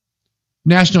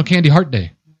National Candy Heart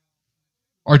Day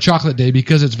or Chocolate Day?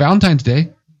 Because it's Valentine's Day.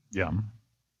 Yeah.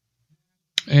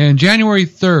 And January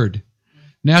 3rd,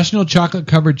 National Chocolate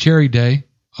Covered Cherry Day.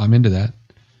 I'm into that.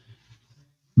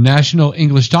 National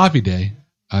English Toffee Day.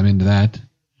 I'm into that.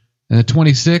 And the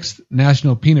 26th,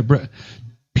 National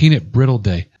Peanut Brittle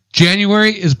Day.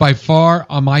 January is by far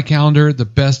on my calendar the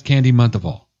best candy month of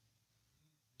all.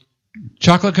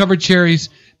 Chocolate Covered Cherries,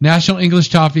 National English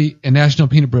Toffee, and National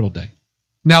Peanut Brittle Day.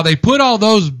 Now, they put all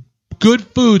those good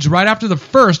foods right after the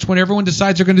first when everyone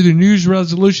decides they're going to do New Year's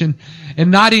resolution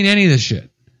and not eat any of this shit.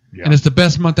 Yeah. And it's the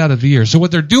best month out of the year. So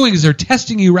what they're doing is they're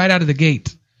testing you right out of the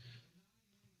gate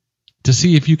to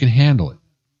see if you can handle it.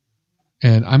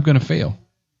 And I'm going to fail.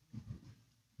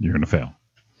 You're going to fail.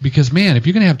 Because, man, if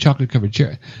you're going to have chocolate-covered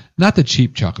cherries, not the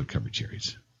cheap chocolate-covered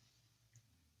cherries.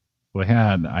 Well,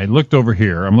 I looked over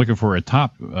here. I'm looking for a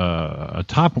top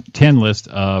 10 list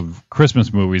of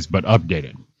Christmas movies, but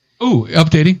updated. Ooh,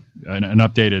 updating? An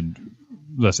updated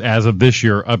list as of this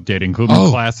year, updated, including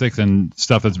classics and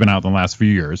stuff that's been out in the last few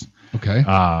years. Okay.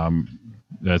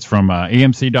 That's from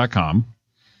AMC.com.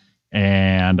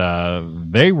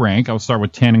 And they rank, I'll start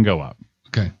with 10 and go up.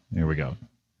 Okay. Here we go.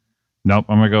 Nope,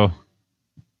 I'm going to go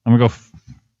I'm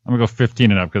gonna go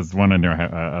 15 and up because one in there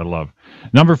I love.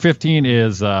 Number 15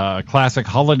 is classic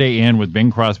Holiday Inn with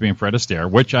Bing Crosby and Fred Astaire,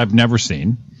 which I've never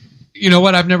seen. You know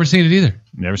what? I've never seen it either.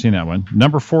 Never seen that one.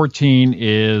 Number 14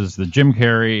 is the Jim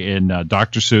Carrey in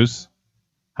Dr. Seuss,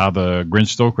 How the Grinch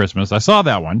Stole Christmas. I saw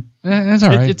that one. It's all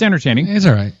right. It's entertaining. It's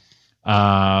all right.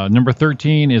 Number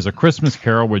 13 is A Christmas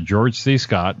Carol with George C.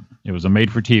 Scott. It was a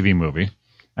made-for-TV movie.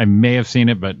 I may have seen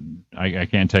it, but I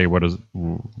can't tell you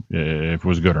if it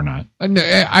was good or not.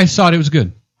 I saw it. It was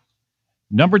good.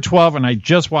 Number 12, and I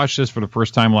just watched this for the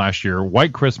first time last year,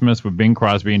 White Christmas with Bing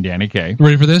Crosby and Danny Kaye.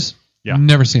 Ready for this? Yeah.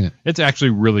 Never seen it. It's actually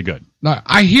really good. No,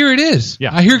 I hear it is.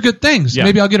 Yeah. I hear good things. Yeah.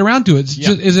 Maybe I'll get around to it.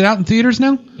 Is it out in theaters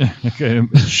now?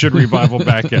 Should revival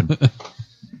back in.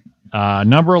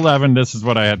 Number 11, this is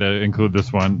what I had to include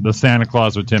this one, The Santa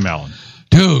Claus with Tim Allen.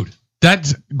 Dude,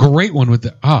 that's a great one with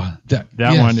the that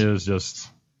yes. One is just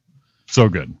so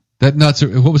good. That nuts.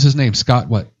 What was his name? Scott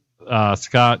what?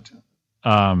 Scott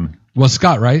Well,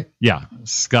 Scott, right? Yeah,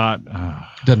 Scott.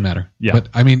 Doesn't matter. Yeah.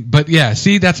 But yeah,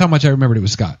 see, that's how much I remembered it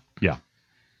was Scott. Yeah.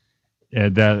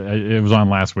 It was on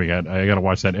last week. I got to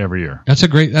watch that every year. That's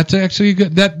actually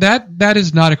good. That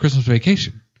is not a Christmas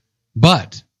Vacation,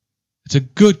 but it's a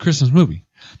good Christmas movie.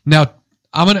 Now,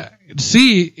 I'm going to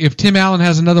see if Tim Allen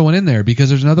has another one in there because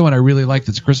there's another one I really like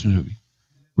that's a Christmas movie.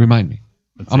 Remind me.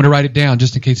 I'm going to write it down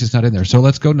just in case it's not in there. So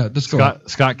let's go.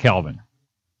 Scott Calvin.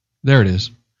 There it is.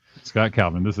 Scott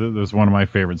Calvin. This is one of my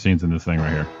favorite scenes in this thing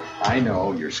right here. I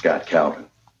know you're Scott Calvin.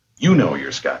 You know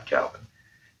you're Scott Calvin.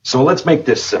 So let's make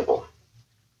this simple.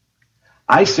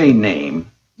 I say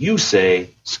name, you say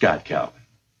Scott Calvin.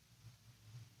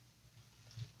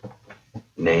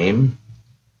 Name,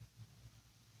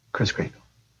 Chris Kringle.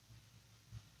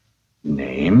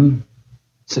 Name,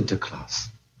 Santa Claus.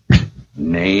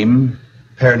 Name,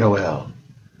 Père Noël.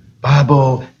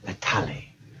 Babo Natale.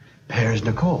 Père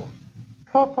Nicole.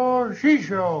 Papa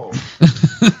Gijo.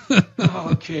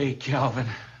 Okay, Calvin.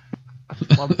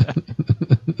 Love that.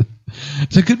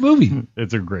 It's a good movie.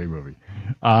 It's a great movie.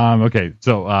 Okay,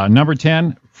 so number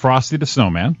 10, Frosty the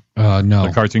Snowman. No.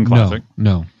 The cartoon classic.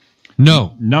 No.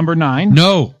 Number 9.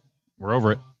 No. We're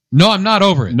over it. No, I'm not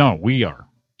over it. No, we are.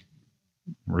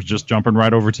 We're just jumping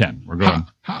right over 10. We're going.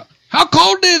 How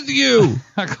cold is you?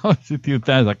 How cold is you,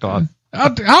 Santa Claus?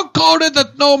 How cold is the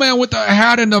snowman with the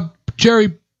hat and the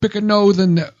cherry picking nose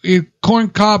and the corn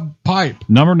cob pipe?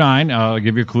 Number 9, I'll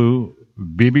give you a clue.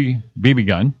 BB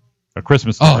gun. A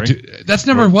Christmas Story. Oh, dude, that's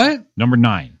number what? Number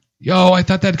 9. Yo, I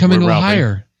thought that'd come in a little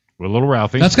higher. With little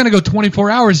Ralphie. That's going to go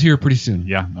 24 hours here pretty soon.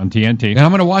 Yeah, on TNT. And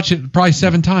I'm going to watch it probably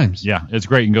 7 times. Yeah, it's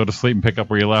great. You can go to sleep and pick up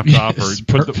where you left off, or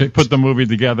put the movie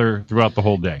together throughout the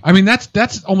whole day. I mean,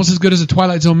 that's almost as good as a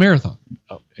Twilight Zone marathon.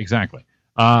 Oh, exactly.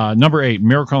 Number 8,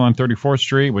 Miracle on 34th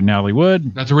Street with Natalie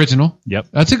Wood. That's original. Yep.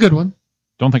 That's a good one.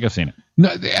 Don't think I've seen it.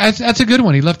 No, that's a good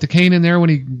one. He left the cane in there when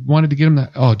he wanted to get him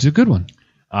that. Oh, it's a good one.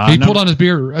 He pulled on his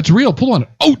beard. That's real. Pull on it.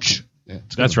 Ouch. Yeah,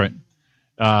 that's right.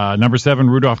 Number 7,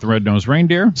 Rudolph the Red-Nosed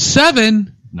Reindeer.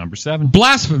 7? Number 7.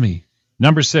 Blasphemy.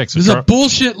 Number 6. This is a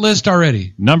bullshit list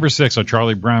already. Number 6, A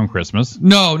Charlie Brown Christmas.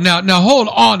 No, now hold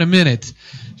on a minute.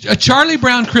 A Charlie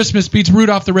Brown Christmas beats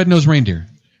Rudolph the Red-Nosed Reindeer.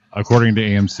 According to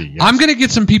AMC, yes. I'm going to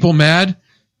get some people mad.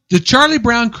 The Charlie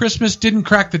Brown Christmas didn't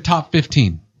crack the top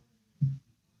 15.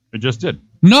 It just did.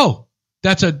 No.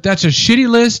 That's a shitty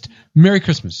list. Merry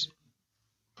Christmas.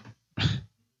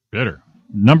 Bitter.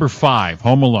 Number 5,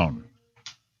 Home Alone.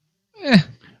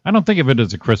 I don't think of it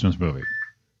as a Christmas movie.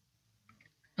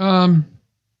 It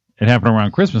happened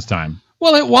around Christmas time.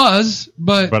 Well, it was,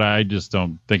 but I just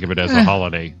don't think of it as a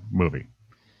holiday movie.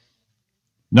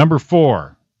 Number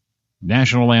 4,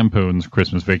 National Lampoon's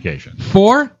Christmas Vacation.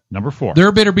 4? Number 4.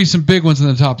 There better be some big ones in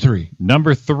the top 3.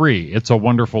 Number 3, It's a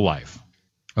Wonderful Life.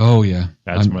 Oh yeah,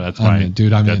 that's mine, in,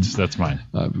 dude. That's mine.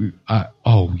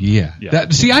 Oh yeah.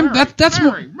 That's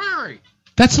Mary.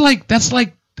 That's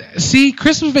like. See,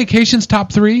 Christmas Vacation's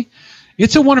top 3.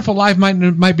 It's a Wonderful Life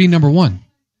might be number 1.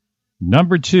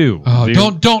 Number 2.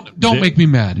 Oh, don't make me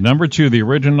mad. Number 2, the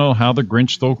original How the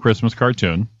Grinch Stole Christmas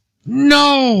cartoon.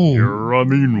 No, you're a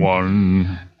mean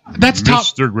one. That's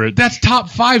Mr. Grinch. That's top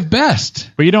 5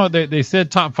 best. But you know they said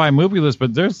top 5 movie list,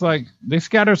 but there's they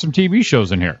scatter some TV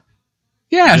shows in here.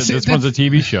 Yeah, this one's a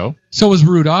TV show. So is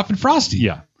Rudolph and Frosty.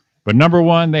 Yeah. But number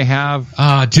 1, they have...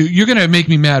 dude, you're going to make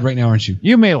me mad right now, aren't you?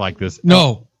 You may like this.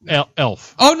 No.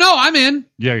 Elf. Oh, no, I'm in.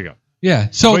 There you go. Yeah.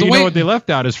 So but you know what they left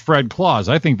out is Fred Claus.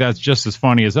 I think that's just as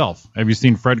funny as Elf. Have you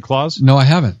seen Fred Claus? No, I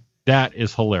haven't. That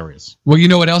is hilarious. Well, you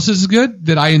know what else is good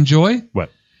that I enjoy? What?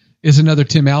 Is another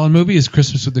Tim Allen movie is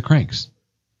Christmas with the Cranks.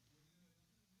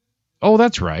 Oh,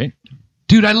 that's right.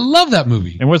 Dude, I love that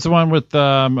movie. And what's the one with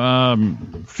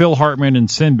Phil Hartman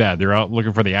and Sinbad? They're out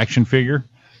looking for the action figure.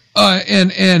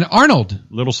 And Arnold.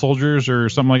 Little Soldiers or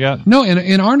something like that? No,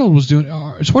 and Arnold was doing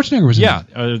Schwarzenegger was in it.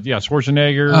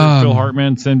 Schwarzenegger, Phil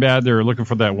Hartman, Sinbad. They're looking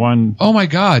for that one. Oh my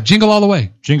God, Jingle All the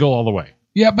Way. Jingle All the Way.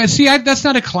 Yeah, but see, that's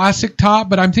not a classic top,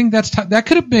 but I think that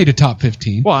could have made a top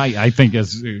 15. Well, I think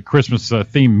as Christmas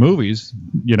themed movies,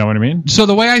 you know what I mean? So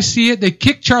the way I see it, they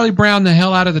kicked Charlie Brown the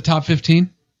hell out of the top 15.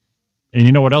 And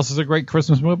you know what else is a great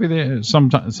Christmas movie?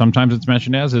 Sometimes it's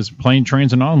mentioned as is Plane,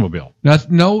 Trains, and Automobile. That's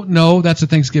a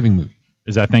Thanksgiving movie.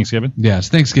 Is that Thanksgiving? Yeah, it's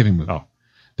a Thanksgiving movie. Oh.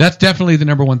 That's definitely the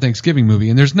number one Thanksgiving movie,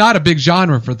 and there's not a big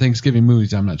genre for Thanksgiving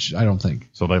movies. I don't think.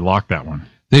 So they locked that one.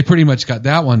 They pretty much got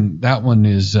that one. That one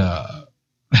is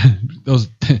those.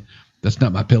 That's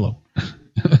not my pillow.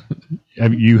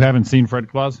 You haven't seen Fred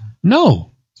Claus?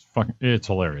 No. It's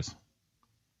hilarious.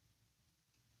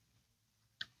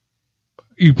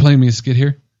 You playing me a skit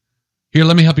here? Here,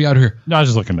 let me help you out here. No, I was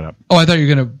just looking it up. Oh, I thought you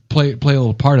were gonna play a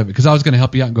little part of it because I was gonna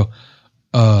help you out and go.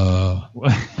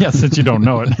 Yeah, since you don't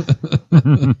know it.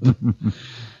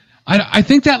 I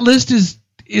think that list is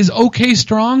okay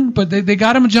strong, but they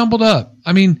got them jumbled up.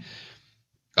 I mean,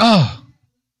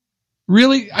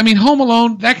 really? I mean, Home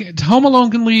Alone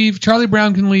can leave. Charlie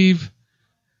Brown can leave.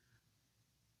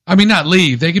 I mean, not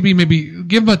leave. They could be maybe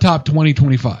give them a top 20,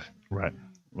 25. Right.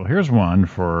 Well, here's one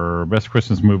for best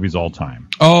Christmas movies all time.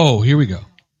 Oh, here we go.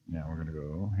 Now we're gonna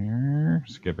go here.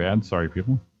 Skip ads. Sorry,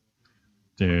 people.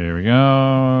 There we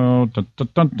go.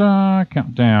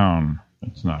 Countdown.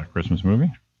 It's not a Christmas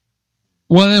movie.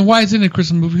 Well, then why isn't it a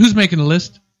Christmas movie? Who's making the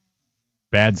list?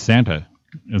 Bad Santa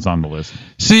is on the list.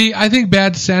 See, I think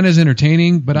Bad Santa is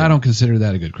entertaining, but I don't consider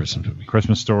that a good Christmas movie.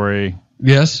 Christmas Story.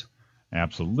 Yes.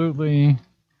 Absolutely.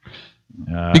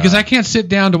 Because I can't sit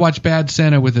down to watch Bad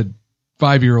Santa with a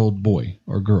 5-year-old boy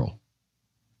or girl.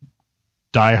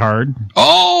 Die Hard.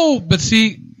 Oh, but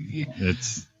see,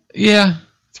 it's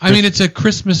I mean, it's a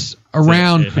Christmas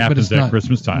around, it happens but it's at not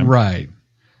Christmas time, right?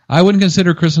 I wouldn't consider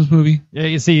a Christmas movie. Yeah,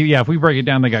 you see, if we break it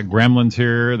down, they got Gremlins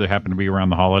here. They happen to be around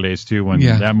the holidays too when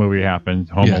that movie happened.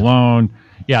 Home Alone.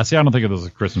 Yeah, see, I don't think of those as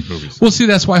Christmas movies. Well, see,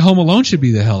 that's why Home Alone should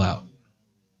be the hell out.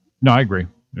 No, I agree.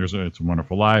 It's a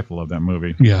Wonderful Life. I love that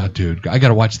movie. Yeah, dude, I got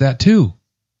to watch that too.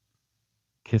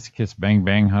 Kiss Kiss Bang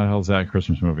Bang. How the hell is that a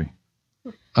Christmas movie?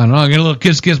 I don't know. I get a little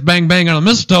kiss kiss bang bang on the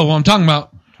mistletoe. What I'm talking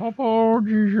about.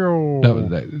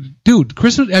 Dude,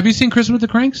 Christmas. Have you seen Christmas with the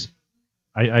Cranks?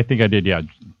 I think I did. Yeah.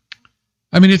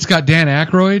 I mean, it's got Dan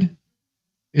Aykroyd.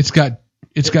 It's got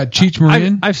Cheech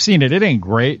Marin. I've seen it. It ain't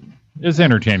great. It's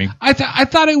entertaining. I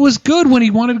thought it was good when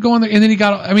he wanted to go on there, and then he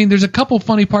got. I mean, there's a couple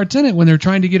funny parts in it when they're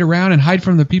trying to get around and hide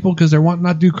from the people because they're wanting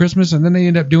not to do Christmas, and then they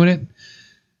end up doing it.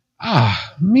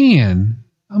 Ah, man,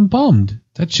 I'm bummed.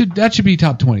 That should be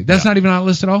top 20. That's not even on the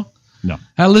list at all. No,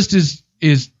 that list is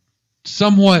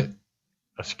somewhat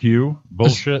askew.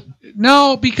 Bullshit.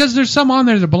 No, because there's some on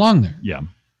there that belong there. Yeah,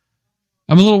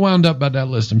 I'm a little wound up about that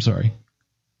list. I'm sorry.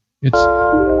 It's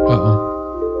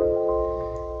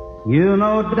You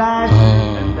know Dasher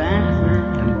and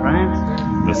Dancer and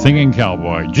Prancer. The Singing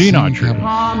Cowboy, Gene Autry.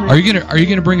 Are you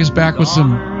gonna bring us back with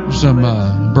some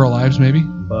Burl Ives maybe?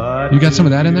 You got some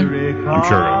of that in there? I'm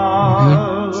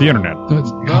sure. It's the internet.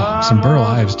 Some Burl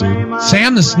Ives, dude.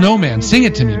 Sam the Snowman, sing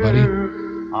it to me, buddy.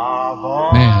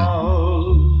 Man.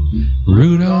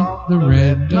 Rudolph the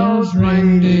red-nosed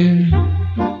reindeer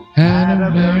had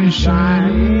a very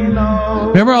shiny nose.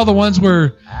 Remember all the ones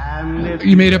where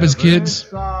you made up as kids,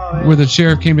 where the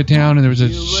sheriff came to town and there was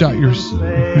a shot yours?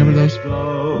 Remember those?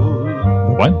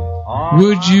 What?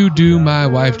 Would you do my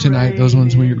wife tonight? Those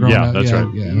ones when you're growing up. That's right.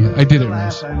 Yeah, I did it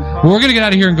once. Well, we're gonna get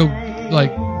out of here and go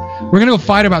we're gonna go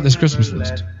fight about this Christmas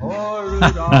list.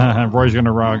 Roy's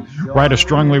gonna write a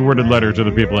strongly worded letter to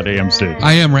the people at AMC.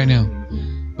 I am right now.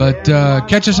 But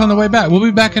catch us on the way back. We'll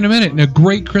be back in a minute in a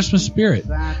great Christmas spirit,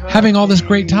 having all this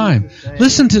great time.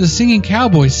 Listen to the Singing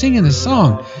Cowboy singing the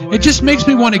song. It just makes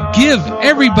me want to give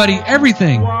everybody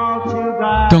everything.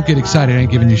 Don't get excited. I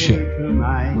ain't giving you shit.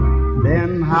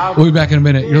 We'll be back in a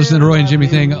minute. You're listening to Roy and Jimmy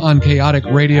Thing on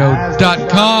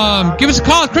chaoticradio.com. Give us a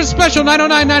call. Christmas special,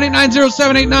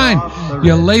 909-989-0789.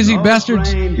 You lazy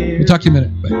bastards. We'll talk to you in a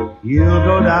minute. Bye. You'll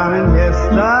go down in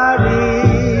history.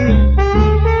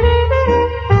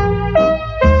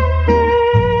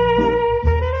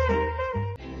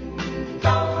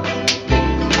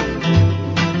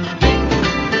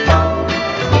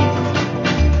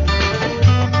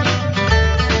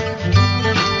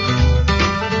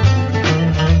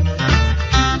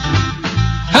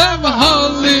 Have a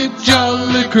holly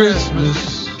jolly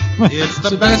Christmas. It's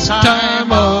the best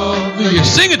time of the year.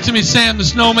 Sing it to me, Sam the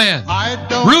Snowman.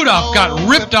 Rudolph got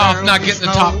ripped off not getting the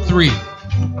top 3.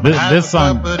 This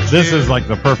song, this is like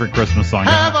the perfect Christmas song.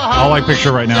 All I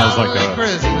picture right now is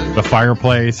like the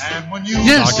fireplace,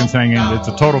 talking, singing. It's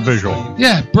a total visual.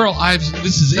 Yeah, Burl Ives,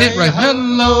 this is it right.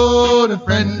 Hello to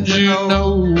friends you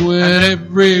know and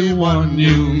everyone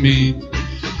you meet.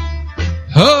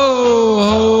 Ho,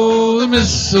 ho, the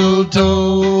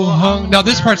mistletoe hung. Now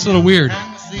this part's a little weird.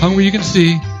 Hung where you can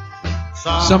see.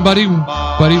 Somebody,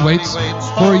 buddy, waits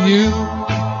for you.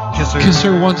 Kiss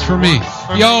her once for me.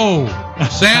 Yo,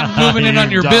 Sam moving in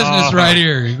on your business right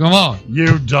here. Come on.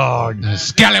 You dog.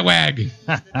 Scallywag.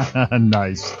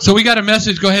 Nice. So we got a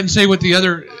message. Go ahead and say what the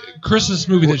other Christmas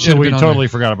movie that should have we been on totally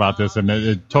there. forgot about this, and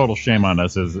a total shame on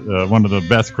us. Is one of the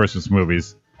best Christmas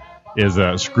movies is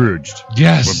Scrooged.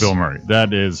 Yes. With Bill Murray.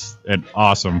 That is an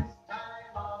awesome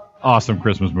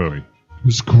Christmas movie. It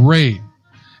was great.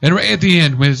 And right at the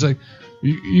end, when it's like,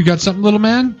 you got something, little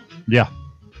man? Yeah.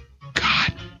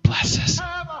 God bless us,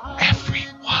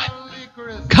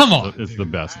 everyone. Come on. It's the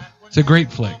best. It's a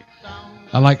great flick.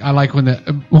 I like when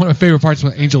one of my favorite parts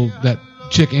when that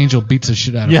chick Angel beats the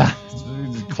shit out of her.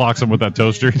 Clocks him with that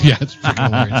toaster. Yeah, it's freaking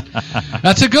hilarious.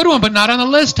 That's a good one, but not on the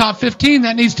list. Top 15,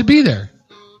 that needs to be there.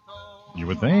 You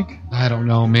would think. I don't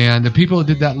know, man. The people that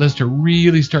did that list are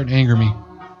really starting to anger me.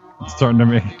 It's starting to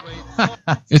make.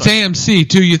 It's AMC,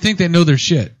 too. You think they know their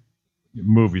shit.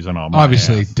 Movies and all. My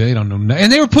Obviously, ass. they don't know.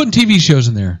 And they were putting TV shows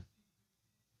in there.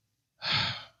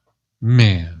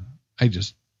 Man,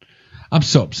 I'm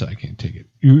so upset I can't take it.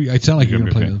 I sound like you're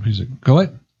going to play the music. Go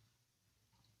ahead.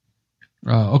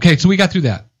 Okay, so we got through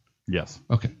that. Yes.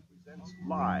 Okay.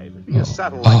 Live via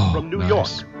satellite from New York,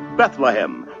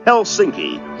 Bethlehem,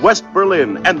 Helsinki, West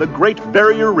Berlin, and the Great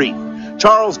Barrier Reef.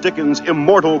 Charles Dickens'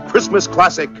 immortal Christmas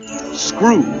classic,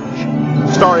 Scrooge,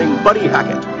 starring Buddy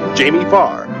Hackett, Jamie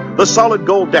Farr, the Solid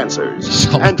Gold Dancers,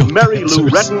 and Mary Lou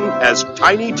Retton as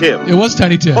Tiny Tim. It was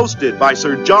Tiny Tim. Hosted by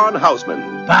Sir John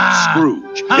Houseman.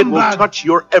 Scrooge. It will touch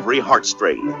your every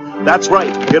heartstring. That's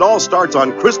right. It all starts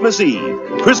on Christmas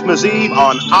Eve. Christmas Eve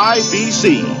on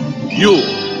IBC. You'll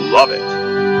love it.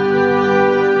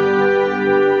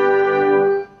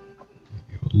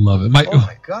 Love it. Oh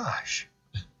my gosh.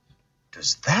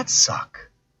 Does that suck?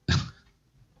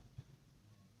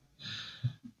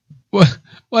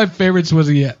 My favorites was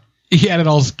he had it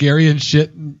all scary and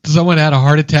shit. And someone had a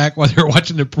heart attack while they were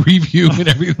watching the preview and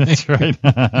everything. That's right.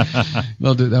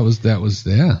 No, dude, that was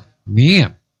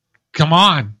man. Come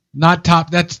on, not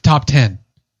top. That's top 10.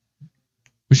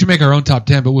 We should make our own top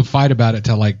 10, but we'll fight about it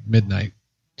till like midnight,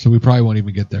 so we probably won't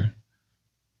even get there.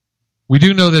 We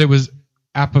do know that it was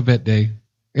Alphabet Day,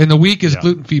 and the week is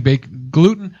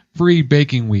gluten-free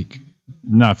baking week.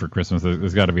 Not for Christmas.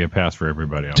 There's got to be a pass for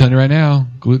everybody. I'm telling you right now,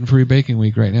 gluten-free baking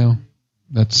week right now.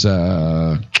 That's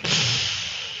what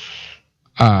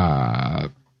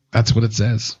it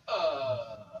says.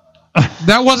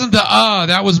 That wasn't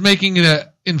that was making an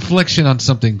inflection on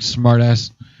something,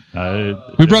 smartass.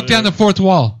 We broke down the fourth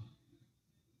wall.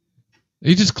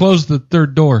 He just closed the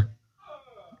third door.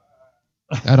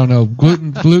 I don't know.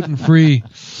 Gluten-free.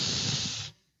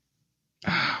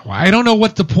 I don't know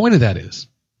what the point of that is.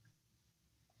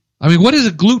 I mean, what is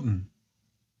a gluten?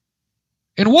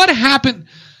 And what happened?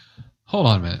 Hold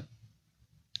on a minute.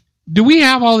 Do we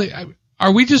have all the...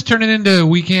 Are we just turning into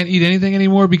we can't eat anything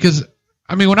anymore? Because,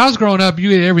 I mean, when I was growing up,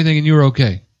 you ate everything and you were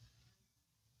okay.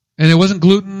 And it wasn't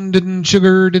gluten,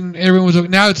 sugar, everyone was okay.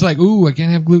 Now it's like, ooh, I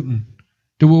can't have gluten.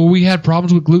 We had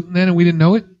problems with gluten then and we didn't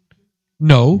know it?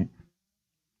 No.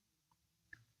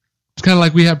 It's kind of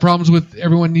like we had problems with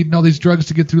everyone needing all these drugs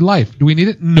to get through life. Do we need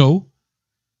it? No.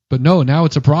 But no, now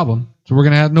it's a problem. So we're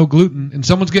going to have no gluten. And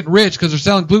someone's getting rich because they're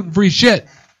selling gluten-free shit.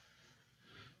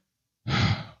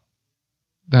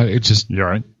 It's just... You all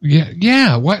right?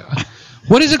 Yeah.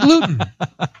 What is a gluten?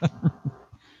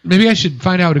 Maybe I should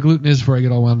find out what a gluten is before I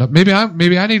get all wound up. Maybe I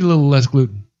need a little less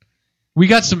gluten. We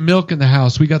got some milk in the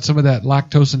house. We got some of that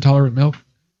lactose intolerant milk.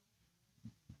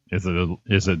 Is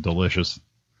it delicious?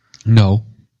 No.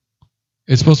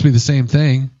 It's supposed to be the same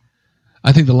thing.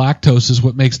 I think the lactose is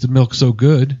what makes the milk so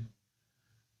good.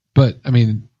 But, I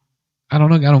mean, I don't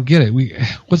know. I don't get it.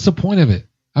 What's the point of it?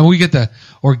 I mean, we get the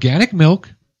organic milk,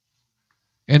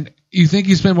 and you think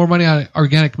you spend more money on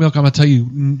organic milk. I'm going to tell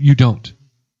you, you don't.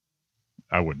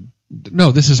 I wouldn't.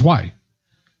 No, this is why.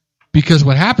 Because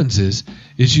what happens is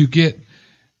you get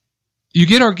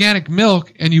organic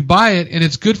milk, and you buy it, and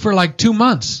it's good for like 2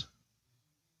 months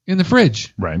in the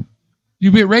fridge. Right.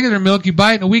 You get regular milk, you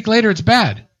buy it, and a week later it's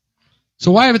bad.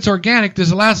 So why, if it's organic,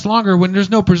 does it last longer when there's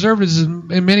no preservatives and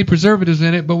many preservatives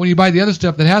in it, but when you buy the other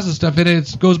stuff that has the stuff in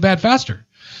it, it goes bad faster?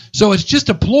 So it's just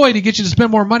a ploy to get you to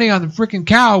spend more money on the freaking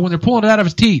cow when they're pulling it out of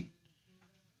his teat.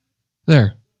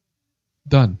 There.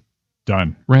 Done.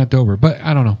 Rant over. But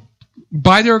I don't know.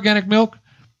 Buy the organic milk.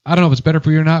 I don't know if it's better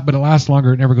for you or not, but it lasts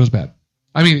longer. It never goes bad.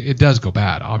 I mean, it does go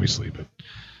bad, obviously, but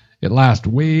it lasts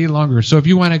way longer. So if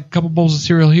you want a couple bowls of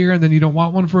cereal here and then you don't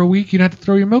want one for a week, you don't have to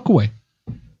throw your milk away.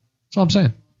 That's all I'm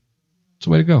saying. It's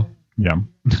the way to go. Yeah.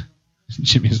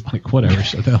 Jimmy's like, whatever,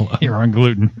 shut the hell up. You're on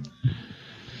gluten.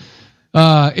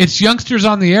 It's Youngsters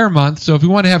on the Air month, so if you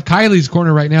want to have Kylie's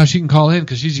corner right now, she can call in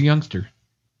because she's a youngster.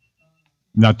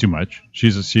 Not too much.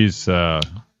 She's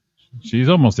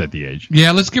almost at the age.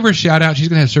 Yeah, let's give her a shout out. She's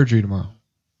gonna have surgery tomorrow.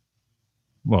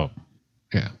 Well,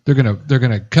 yeah, they're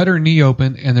gonna cut her knee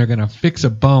open and they're gonna fix a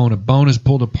bone. A bone is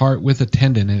pulled apart with a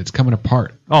tendon and it's coming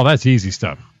apart. Oh, that's easy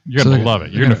stuff. You're gonna love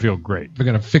it. You're gonna feel great. They're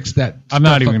gonna fix that. I'm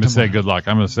not even gonna say good luck.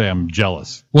 I'm gonna say I'm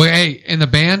jealous. Well, hey, in the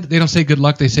band, they don't say good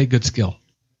luck. They say good skill.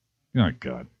 Oh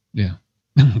God. Yeah.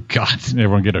 God.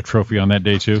 Everyone get a trophy on that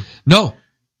day too? No,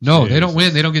 Jesus. They don't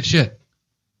win. They don't get shit.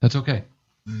 That's okay.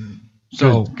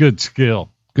 So good skill.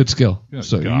 Good skill. Good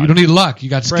so God. You don't need luck. You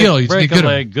got skill. You just break need good a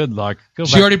leg. Good luck.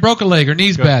 She already broke a leg. Her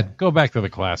knee's bad. Go back to the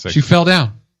classic. She fell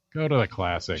down. Go to the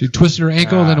classic. She twisted her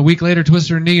ankle. Then a week later,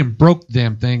 twisted her knee and broke the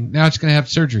damn thing. Now she's gonna have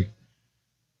surgery.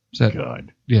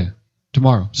 God. Yeah.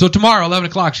 Tomorrow. So tomorrow,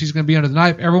 11 o'clock, she's gonna be under the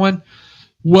knife. Everyone,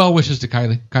 well wishes to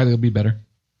Kylie. Kylie will be better.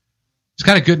 It's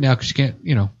kind of good now because she can't.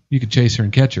 You can chase her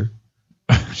and catch her.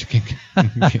 She can't get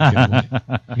away.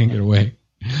 Can't get away.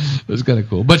 It's kind of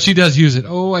cool. But she does use it.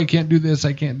 Oh, I can't do this.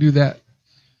 I can't do that.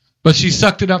 But she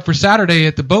sucked it up for Saturday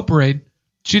at the boat parade.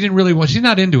 She didn't really want. She's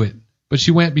not into it, but she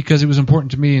went because it was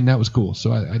important to me, and that was cool.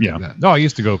 So I did that. No, I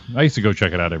used to go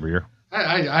check it out every year.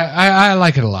 I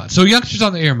like it a lot. So Youngsters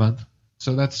on the Air month.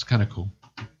 So that's kind of cool.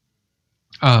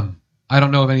 I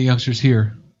don't know of any youngsters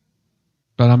here,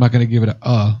 but I'm not going to give it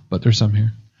but there's some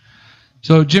here.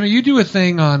 So Jimmy, you do a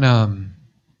thing on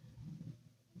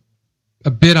a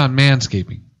bit on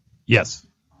manscaping. Yes.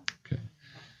 Okay.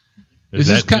 Is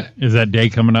that day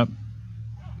coming up?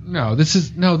 No, this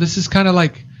is kind of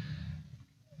like,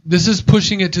 this is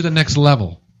pushing it to the next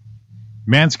level.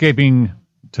 Manscaping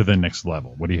to the next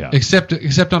level. What do you have? Except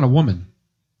on a woman.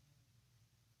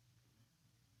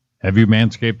 Have you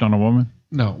manscaped on a woman?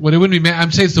 No. Well, it wouldn't be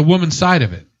I'm saying it's the woman's side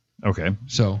of it. Okay.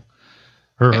 So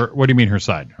her what do you mean her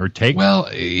side? Her take?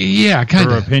 Well, yeah, kind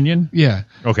of. Her opinion? Yeah.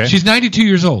 Okay. She's 92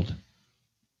 years old.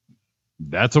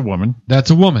 That's a woman. Okay.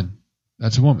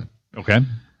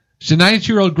 She's a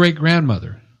 92-year-old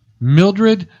great-grandmother,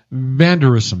 Mildred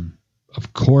Vanderussum.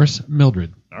 Of course,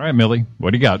 Mildred. All right, Millie. What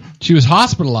do you got? She was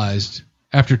hospitalized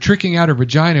after tricking out her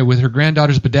vagina with her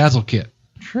granddaughter's Bedazzle kit.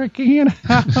 Tricking it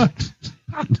out.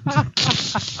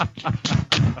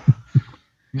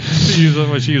 She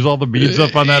used all the beads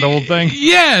up on that old thing?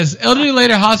 Yes. Elderly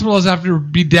lady hospitalized after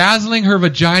bedazzling her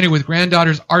vagina with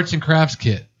granddaughter's arts and crafts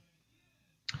kit.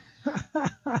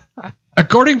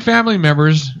 According to family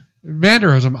members,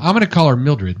 Vanderussum, I'm going to call her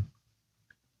Mildred,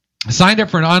 signed up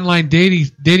for an online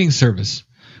dating service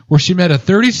where she met a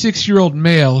 36-year-old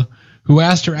male who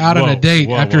asked her out on a date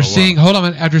after seeing her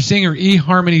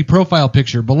eHarmony profile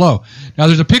picture below. Now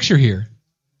there's a picture here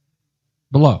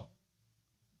below.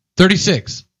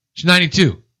 36. She's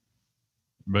 92.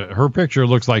 But her picture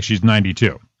looks like she's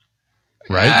 92.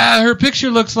 Right? Her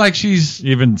picture looks like she's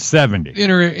even 70. In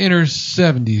her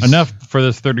 70s. Enough for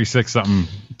this 36-something.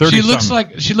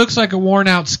 She looks like a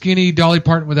worn-out, skinny Dolly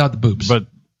Parton without the boobs. But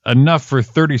enough for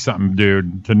 30-something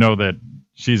dude to know that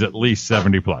she's at least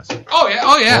 70 plus. Oh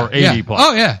yeah. Or 80 plus.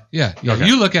 Oh yeah. Okay.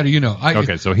 You look at her, you know.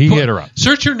 Okay, so he hit her up.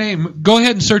 Search her name. Go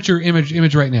ahead and search her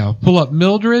image right now. Pull up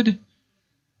Mildred.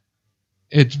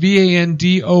 It's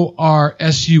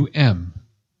Vandorsum.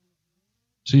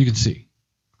 So you can see.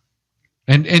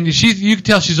 And you can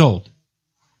tell she's old.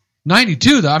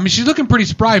 92 though. I mean, she's looking pretty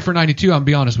spry for 92. I'll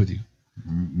be honest with you.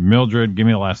 Mildred, give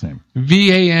me the last name.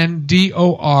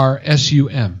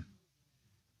 Vandorsum.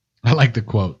 I like the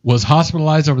quote. Was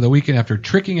hospitalized over the weekend after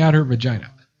tricking out her vagina.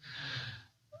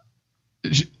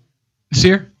 See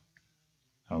her?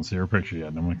 I don't see her picture yet.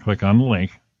 I'm going to click on the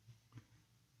link.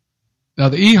 Now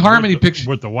the eHarmony picture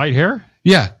with the white hair.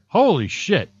 Yeah. Holy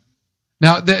shit.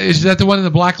 Now is that the one in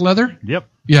the black leather? Yep.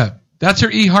 Yeah. That's her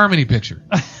eHarmony picture.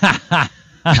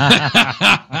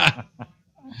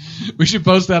 We should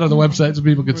post that on the website so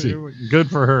people can see. Good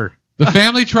for her. The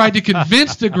family tried to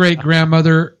convince the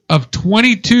great-grandmother of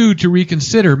 22 to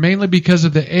reconsider, mainly because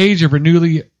of the age of her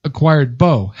newly acquired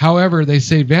beau. However, they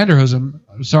say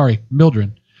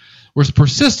Mildred, was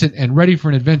persistent and ready for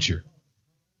an adventure.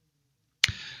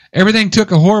 Everything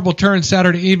took a horrible turn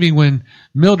Saturday evening when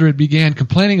Mildred began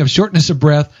complaining of shortness of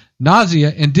breath,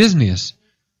 nausea, and dizziness.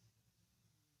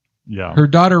 Yeah. Her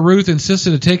daughter Ruth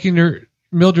insisted on taking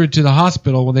Mildred to the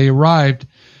hospital. When they arrived,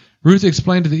 Ruth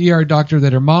explained to the ER doctor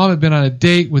that her mom had been on a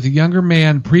date with a younger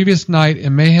man previous night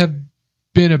and may have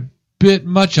been a bit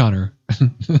much on her.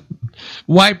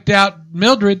 Wiped out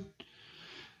Mildred.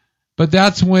 But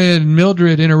that's when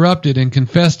Mildred interrupted and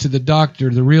confessed to the doctor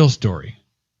the real story.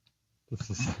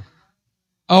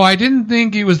 Oh, I didn't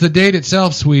think it was the date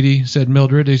itself, sweetie, said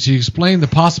Mildred as she explained the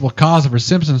possible cause of her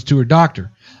symptoms to her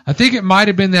doctor. I think it might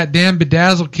have been that damn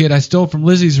Bedazzled kid I stole from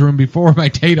Lizzie's room before my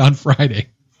date on Friday.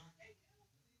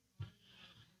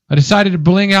 I decided to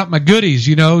bling out my goodies,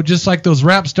 just like those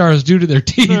rap stars do to their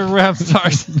teeth. They're rap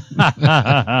stars.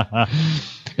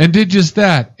 And did just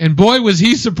that. And boy, was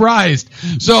he surprised.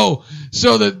 So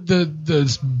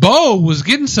the Bo was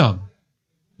getting some.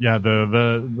 Yeah,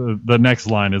 the next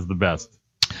line is the best.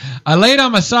 I laid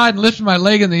on my side and lifted my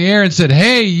leg in the air and said,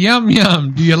 "Hey, Yum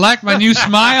Yum, do you like my new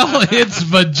smile? It's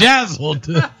Vegazzled."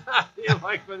 You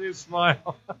like my new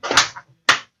smile?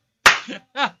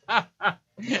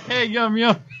 Hey, Yum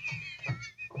Yum.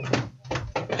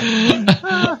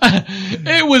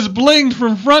 It was blinged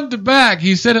from front to back.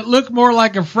 He said it looked more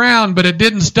like a frown, but it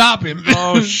didn't stop him.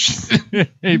 Oh,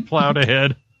 shit. He plowed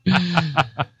ahead.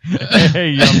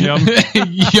 Hey, Yum Yum.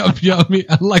 Yum Yum.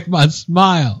 I like my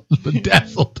smile.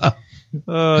 Bedazzled.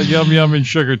 Yum Yum and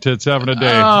Sugar Tits having a day.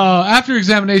 After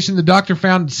examination, the doctor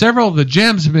found several of the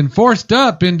gems had been forced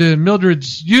up into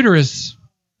Mildred's uterus.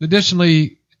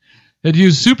 Additionally, had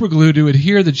used super glue to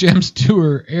adhere the gems to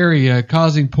her area,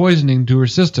 causing poisoning to her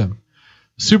system.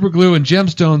 Super glue and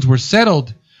gemstones were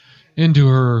settled into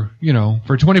her,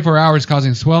 for 24 hours,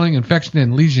 causing swelling, infection,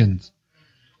 and lesions.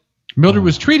 Mildred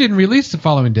was treated and released the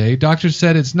following day. Doctors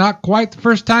said it's not quite the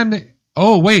first time they...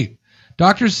 Oh, wait.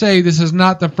 Doctors say this is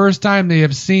not the first time they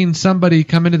have seen somebody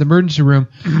come into the emergency room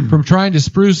from trying to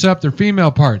spruce up their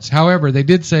female parts. However, they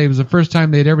did say it was the first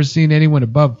time they'd ever seen anyone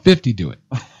above 50 do it.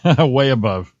 Way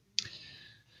above.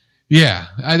 Yeah,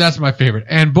 that's my favorite.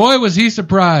 And boy, was he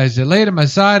surprised. I laid at my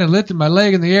side and lifted my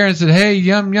leg in the air and said, "Hey,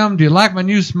 Yum Yum, do you like my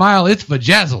new smile? It's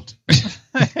Vegazzled."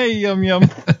 Hey, Yum Yum.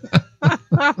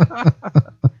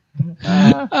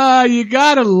 You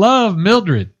gotta love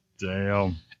Mildred.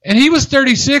 Damn. And he was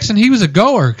 36 and he was a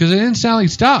goer because it didn't sound like he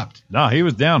stopped. No, he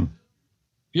was down.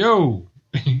 Yo,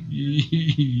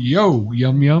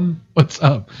 Yum Yum, what's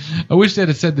up? I wish they'd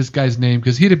have said this guy's name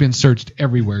because he'd have been searched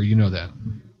everywhere. You know that.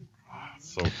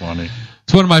 So funny.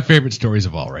 It's one of my favorite stories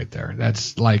of all right there.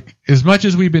 That's like, as much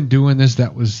as we've been doing this,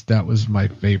 that was my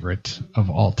favorite of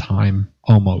all time,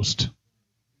 almost.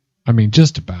 I mean,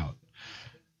 just about.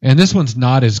 And this one's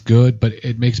not as good, but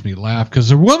it makes me laugh because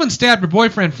the woman stabbed her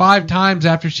boyfriend 5 times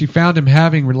after she found him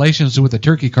having relations with a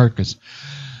turkey carcass.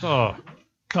 Oh,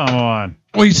 come on.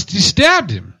 Well, he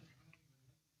stabbed him.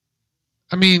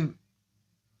 I mean,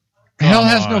 hell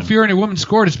has no fear in a woman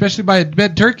scored, especially by a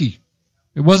dead turkey.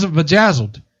 It wasn't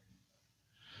Vegazzled.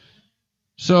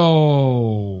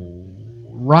 So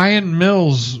Ryan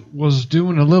Mills was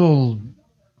doing a little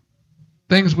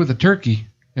things with a turkey,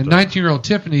 and 19-year-old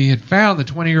Tiffany had found the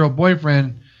 20-year-old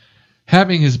boyfriend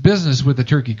having his business with the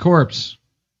turkey corpse.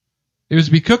 It was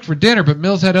to be cooked for dinner, but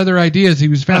Mills had other ideas. He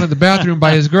was found in the bathroom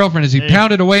by his girlfriend as he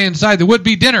pounded away inside the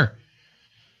would-be dinner.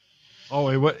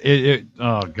 Oh, God.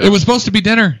 It was supposed to be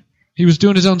dinner. He was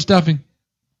doing his own stuffing.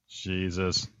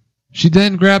 Jesus. She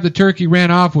then grabbed the turkey,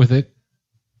 ran off with it,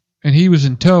 and he was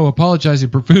in tow, apologizing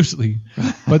profusely.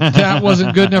 But that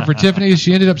wasn't good enough for Tiffany.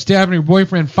 She ended up stabbing her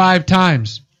boyfriend 5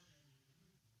 times.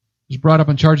 He was brought up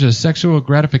on charges of sexual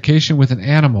gratification with an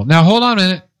animal. Now, hold on a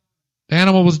minute. The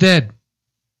animal was dead.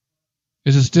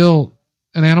 Is it still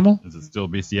an animal? Is it still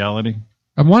bestiality?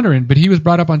 I'm wondering, but he was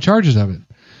brought up on charges of it.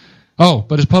 Oh,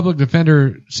 but his public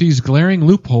defender sees glaring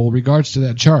loophole regards to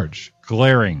that charge.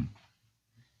 Glaring.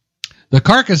 The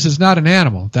carcass is not an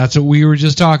animal. That's what we were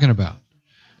just talking about.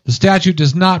 The statute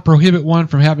does not prohibit one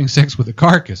from having sex with a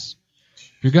carcass.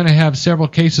 You're going to have several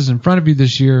cases in front of you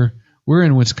this year. We're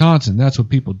in Wisconsin. That's what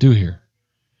people do here.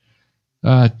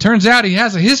 Turns out he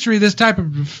has a history of this type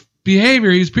of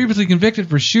behavior. He was previously convicted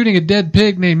for shooting a dead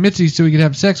pig named Mitzi so he could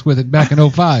have sex with it back in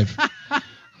 2005.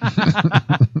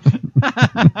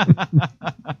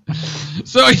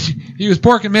 So he was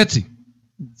porking Mitzi.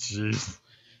 Jeez.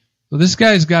 So this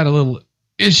guy's got a little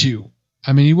issue.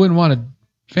 I mean, you wouldn't want a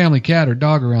family cat or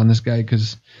dog around this guy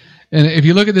because, and if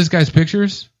you look at this guy's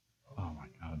pictures, oh my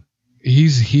God,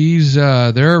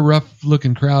 they're a rough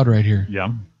looking crowd right here.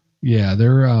 Yeah. Yeah,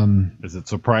 they're. Is it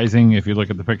surprising if you look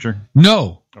at the picture?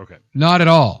 No. Okay. Not at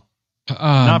all.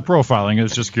 Not profiling.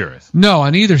 It's just curious. No,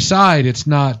 on either side, it's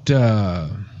not.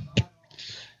 It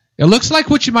looks like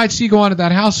what you might see go on at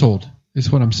that household.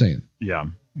 Is what I'm saying. Yeah.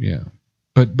 Yeah.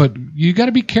 But you got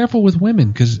to be careful with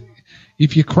women, because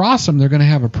if you cross them, they're going to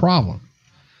have a problem.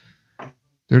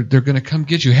 They're going to come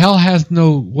get you. Hell has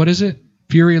no, what is it?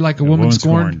 Fury like a woman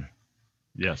scorned.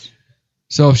 Yes.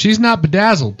 So if she's not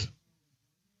bedazzled,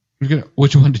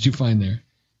 which one did you find there?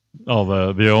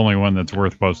 Oh, the only one that's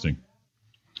worth posting.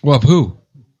 Well, who?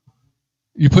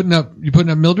 You putting up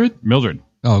Mildred? Mildred.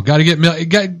 Oh, got to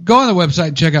get go on the website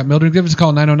and check out Mildred. Give us a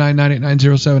call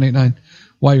 909-989-0789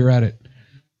 while you're at it,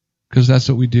 because that's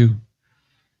what we do.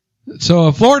 So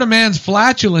a Florida man's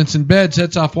flatulence in bed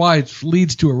sets off wives,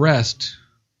 leads to arrest.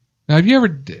 Now, have you ever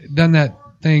done that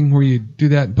thing where you do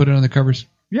that and put it on the covers?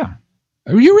 Yeah.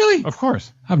 Are you really? Of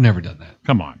course. I've never done that.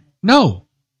 Come on. No.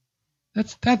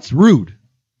 That's rude.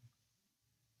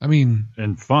 I mean,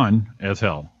 and fun as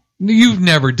hell. You've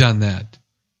never done that.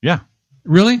 Yeah.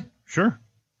 Really? Sure.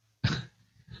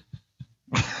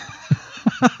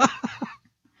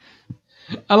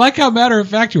 I like how matter of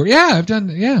fact you are. Yeah, I've done.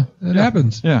 Yeah, that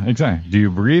happens. Yeah, exactly. Do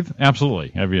you breathe?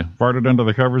 Absolutely. Have you farted under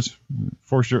the covers?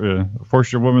 Force your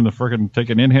woman to frickin' take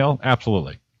an inhale?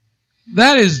 Absolutely.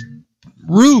 That is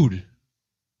rude.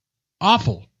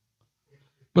 Awful.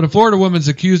 But a Florida woman's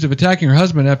accused of attacking her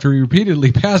husband after he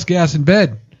repeatedly passed gas in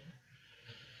bed.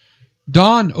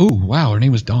 Dawn, oh wow, her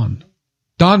name was Dawn.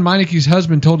 Don Meineke's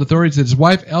husband told authorities that his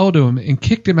wife yelled to him and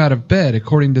kicked him out of bed,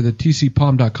 according to the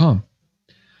tcpalm.com.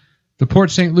 The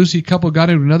Port St. Lucie couple got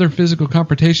into another physical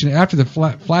confrontation after the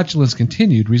flatulence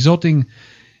continued, resulting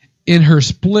in her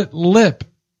split lip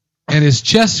and his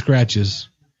chest scratches.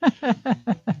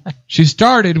 She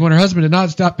started when her husband did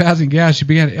not stop passing gas. She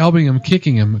began elbowing him,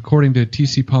 kicking him, according to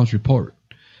TC Palm's report.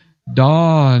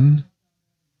 Dawn,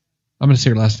 I'm going to say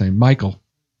her last name, Michael,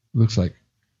 looks like,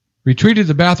 retreated to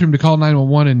the bathroom to call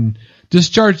 911 and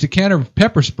discharged a can of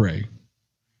pepper spray.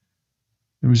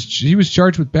 He was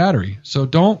charged with battery.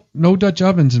 So no Dutch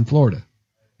ovens in Florida.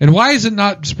 And why is it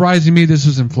not surprising me this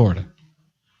was in Florida?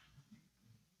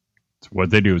 It's what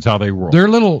they do. It's how they roll. They're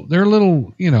little,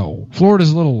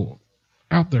 Florida's a little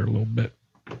out there a little bit.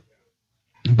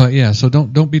 But yeah, so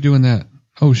don't be doing that.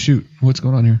 Oh shoot, what's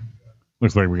going on here?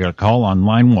 Looks like we got a call on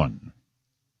line 1.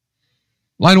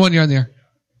 Line 1, you're on the air.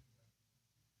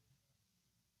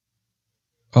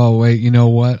 Oh, wait, you know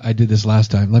what? I did this last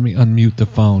time. Let me unmute the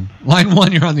phone. Line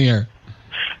 1, you're on the air.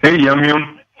 Hey, Yum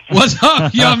Yum. What's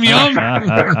up, Yum Yum? You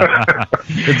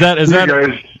guys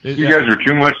are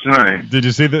too much tonight. Did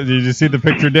you see the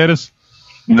picture, Dennis?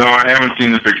 No, I haven't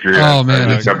seen the picture yet. Oh, man.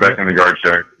 I just got back in the guard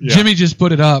shack. Yeah. Jimmy just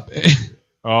put it up.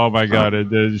 Oh, my God.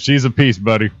 She's a piece,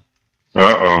 buddy.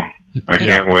 Uh-oh. I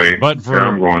can't wait. But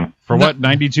I'm going. For what,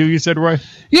 92 you said, Roy?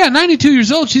 Yeah, 92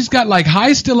 years old. She's got like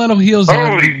high stiletto heels on.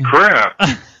 Holy crap.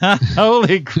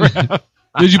 Holy crap.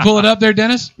 Did you pull it up there,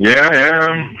 Dennis? Yeah, I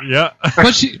am. Yeah.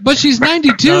 But she's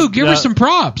 92. Give her some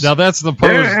props. Now that's the pose.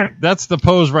 Yeah. That's the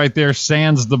pose right there.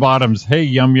 Sans the bottoms. Hey,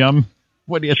 Yum Yum.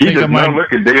 What do you think of my? She does not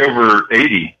look a day over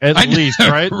 80. At least,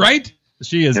 right? Right?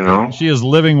 She is. She is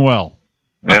living well.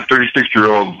 That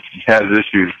 36-year-old has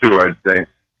issues too, I'd say.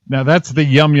 Now that's the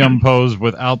Yum Yum pose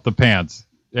without the pants.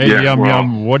 Hey, yeah, Yum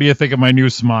Yum, what do you think of my new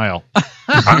smile?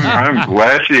 I'm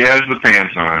glad she has the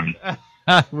pants on.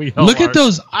 Look at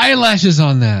those eyelashes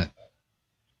on that.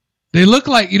 They look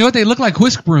like, you know what? They look like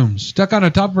whisk brooms stuck on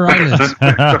the top of her eyelids.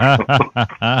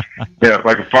 Yeah,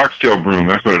 like a foxtail broom.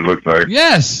 That's what it looks like.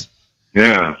 Yes.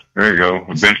 Yeah, there you go.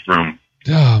 A bench broom.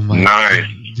 Oh, my nice.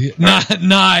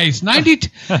 Nice. 92.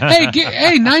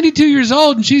 Hey, 92 years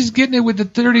old, and she's getting it with the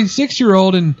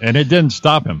 36-year-old, and it didn't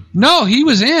stop him. No, he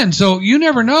was in. So you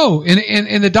never know.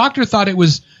 And the doctor thought or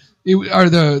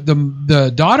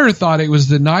the daughter thought it was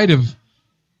the night of,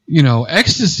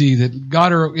 ecstasy that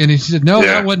got her. And he said, no,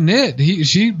 that wasn't it.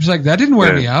 She was like, that didn't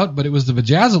wear me out, but it was the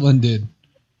Vegazzled did.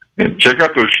 And check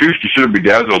out those shoes. She should have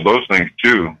bedazzled those things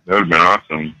too. That would have been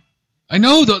awesome. I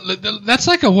know. That's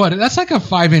like a what? That's like a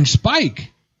 5-inch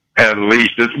spike. At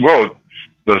least. The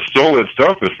sole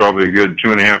itself is probably a good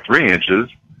 2.5, 3 inches.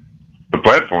 The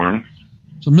platform.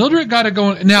 So Mildred got it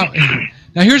going. Now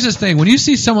here's this thing. When you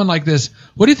see someone like this,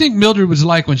 what do you think Mildred was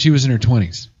like when she was in her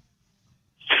 20s?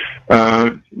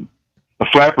 A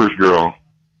flapper's girl.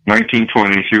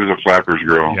 1920, she was a flapper's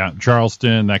girl. Yeah,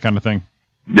 Charleston, that kind of thing.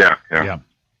 Yeah.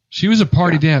 She was a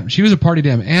party damn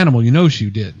animal. You know she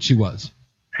did. She was.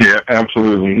 Yeah,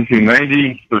 absolutely. She's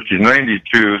 90, so she's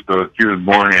 92, so she was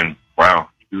born in,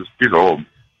 she's old.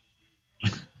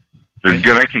 The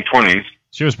 1920s.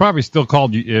 She was probably still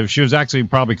called, she was actually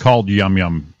probably called Yum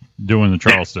Yum doing the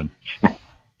Charleston.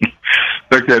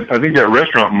 In fact, I think that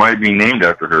restaurant might be named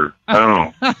after her. I don't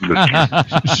know.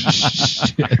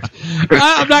 Shit.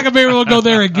 I'm not gonna be able to go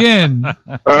there again.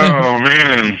 Oh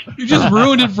man! You just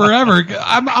ruined it forever.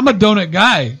 I'm a donut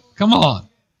guy. Come on.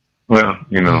 Well,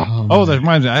 you know. Oh, that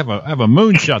reminds me. I have a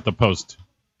moonshot to post.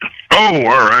 Oh, all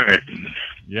right.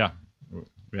 Yeah.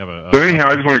 We have a. So anyhow,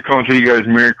 I just want to call and tell you guys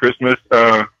Merry Christmas.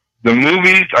 The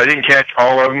movies, I didn't catch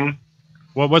all of them.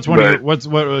 Well, what's one? Of your,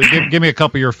 give me a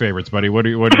couple of your favorites, buddy. What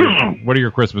are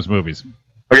your Christmas movies?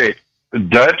 Okay,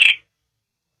 Dutch.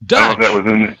 I don't know if that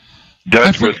was in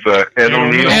Dutch with Ed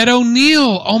O'Neill. Ed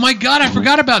O'Neill. Oh my God, I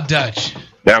forgot about Dutch.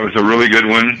 That was a really good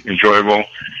one. Enjoyable.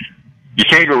 You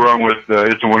can't go wrong with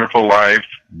It's a Wonderful Life.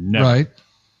 No. Right.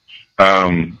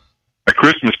 A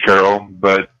Christmas Carol,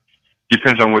 but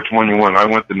depends on which one you want. I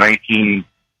want the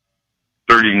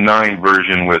 1939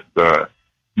 version with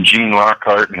Gene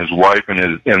Lockhart and his wife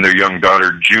and their young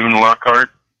daughter June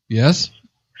Lockhart. Yes.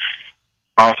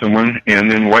 Awesome one.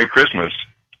 And then White Christmas.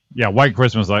 Yeah, White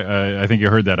Christmas. I think you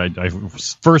heard that. I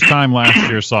first time last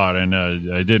year saw it, and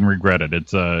I didn't regret it.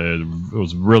 It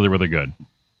was really, really good.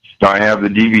 I have the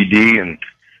DVD, and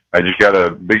I just got a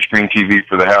big screen TV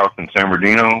for the house in San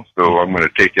Bernardino, so I'm going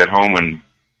to take that home and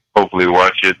hopefully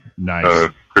watch it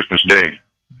Christmas Day.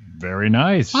 Very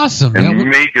nice. Awesome. And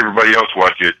make everybody else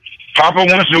watch it. Papa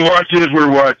wants to watch it as we're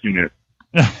watching it.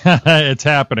 It's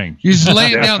happening. You're just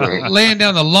laying down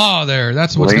the law there.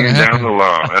 That's what's going to happen. Laying down the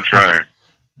law. That's right.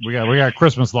 We got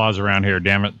Christmas laws around here.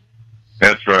 Damn it.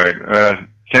 That's right.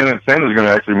 Santa's going to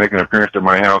actually make an appearance at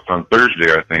my house on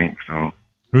Thursday, I think. So.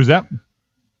 Who's that?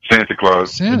 Santa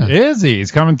Claus. Santa. Is he?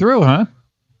 He's coming through, huh?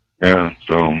 Yeah.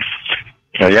 So.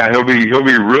 Yeah, he'll be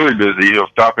really busy. He'll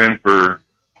stop in for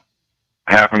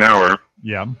half an hour.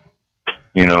 Yeah.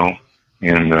 You know,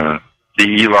 and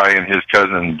see Eli and his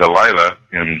cousin Delilah,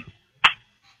 and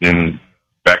then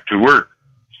back to work.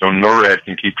 So NORAD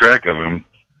can keep track of him.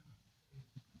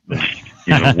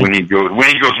 You know, when he goes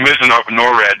missing off of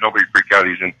NORAD, nobody freak out.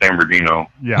 He's in San Bernardino.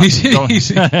 Yeah, he's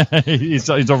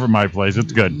over at my place.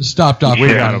 It's good. Stopped off. We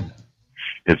got him.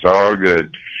 It's all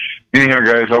good. Anyhow,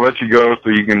 guys, I'll let you go so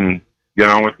you can get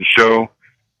on with the show.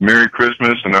 Merry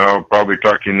Christmas, and I'll probably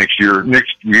talk to you next year.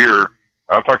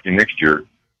 I'll talk to you next year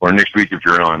or next week if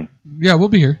you're on. Yeah, we'll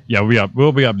be here. Yeah,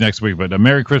 we'll be up next week. But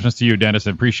Merry Christmas to you, Dennis,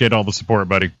 and appreciate all the support,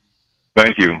 buddy.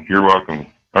 Thank you. You're welcome.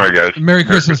 All right, guys. Merry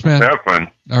Christmas, man. Have fun.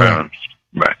 All right.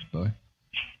 Bye.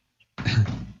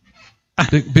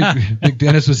 Big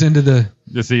Dennis was into the.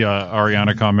 You see,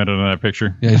 Ariana commented on that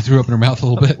picture. Yeah, he threw up in her mouth a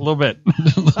little bit. A little bit.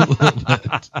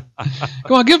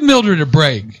 Come on, give Mildred a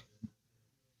break.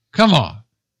 Come on.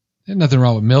 There's nothing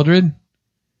wrong with Mildred.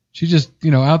 She's just,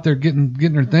 out there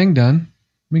getting her thing done.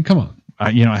 I mean, come on.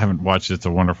 I haven't watched It's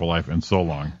a Wonderful Life in so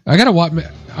long. I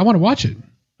want to watch it.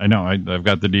 I know. I've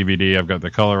got the DVD. I've got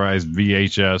the colorized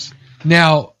VHS.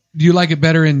 Now, do you like it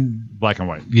better in black and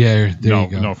white? Yeah, there you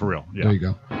go. No, for real. Yeah. There you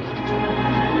go.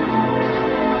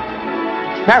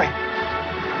 Mary.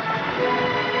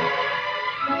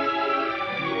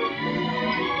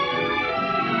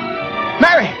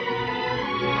 Mary!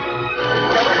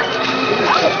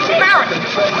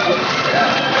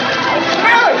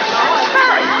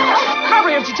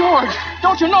 Mary, it's George.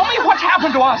 Don't you know me? What's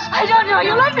happened to us? I don't know.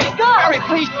 You let me go. Mary,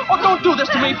 please. Oh, don't do this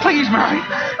to me. Please, Mary.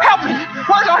 Help me.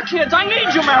 Where's our kids? I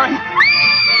need you, Mary.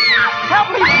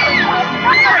 Help me.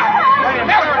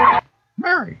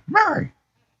 Mary.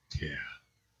 Yeah.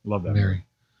 Love that. Mary.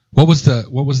 What was the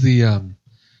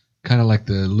kind of like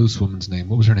the loose woman's name?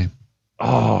 What was her name?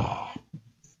 Oh.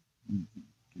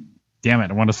 Damn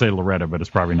it. I want to say Loretta, but it's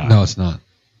probably not. No, it's not.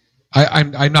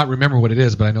 I'm not remember what it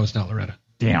is, but I know it's not Loretta.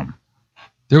 Damn.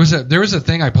 There was a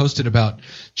thing I posted about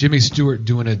Jimmy Stewart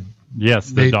doing a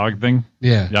the dog thing.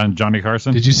 Yeah. On Johnny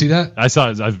Carson. Did you see that? I saw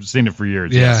it. I've seen it for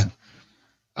years. Yeah. Yes.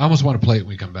 I almost want to play it when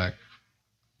we come back.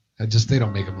 They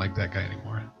don't make him like that guy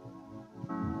anymore.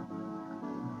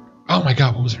 Oh my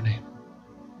God, what was her name?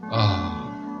 Oh.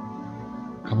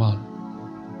 Come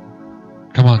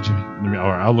on, Jimmy.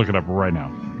 I'll look it up right now.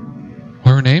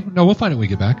 Her name? No, we'll find it when we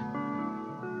get back.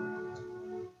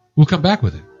 We'll come back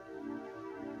with it.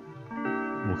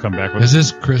 We'll come back with Is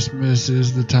this Christmas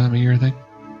is the time of year thing?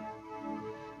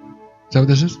 Is that what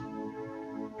this is?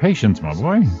 Patience, my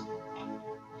boy.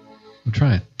 I'm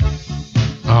trying.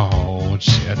 Oh,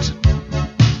 shit.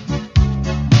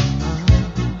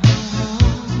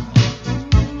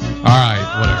 All right,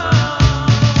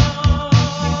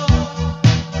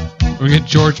 whatever. We get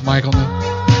George Michael now.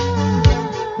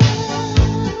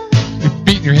 You're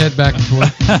beating your head back and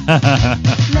forth.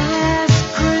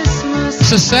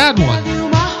 It's a sad one.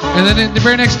 And then the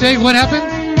very next day, what happened?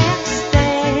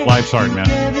 Life's hard, man.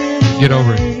 Get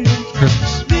over it. It's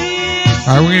Christmas.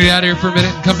 All right, we're going to get out of here for a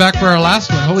minute and come back for our last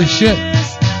one. Holy shit. And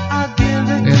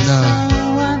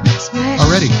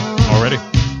already.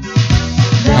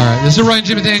 All right, this is Ryan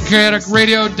Jimmy Dan,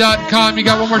 chaoticradio.com. You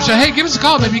got one more show. Hey, give us a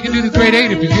call. Maybe you can do the grade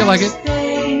 8 if you feel like it.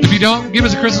 If you don't, give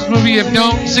us a Christmas movie. If you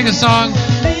don't, sing a song.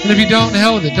 And if you don't, the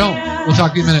hell with it. Don't. We'll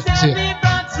talk to you in a minute. See ya.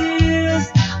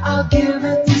 I'll give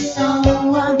it to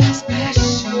someone special.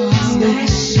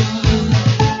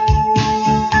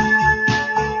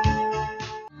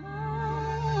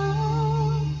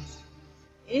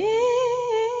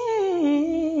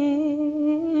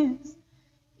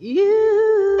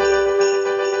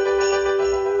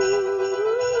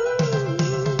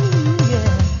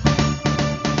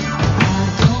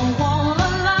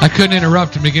 I couldn't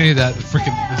interrupt in the beginning of that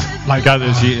freaking. My God,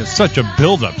 it's such a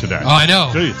build-up to that. Oh, I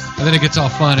know. Jeez. And then it gets all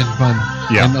fun.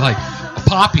 Yeah. And like a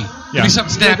poppy. Give me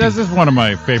something snappy. This is one of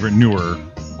my favorite newer.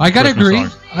 I gotta agree.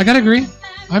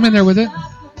 I'm in there with it.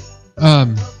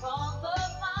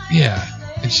 Yeah.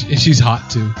 And she's hot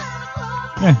too.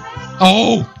 Yeah.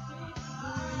 Oh.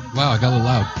 Wow, I got a little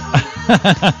loud.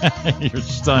 You're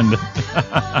stunned.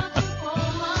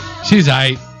 She's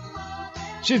aight.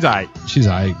 She's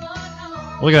aight.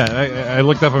 Look at that. I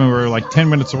looked up and we were like 10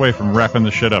 minutes away from wrapping the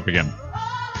shit up again.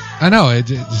 I know.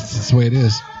 It's the way it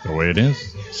is. The way it is.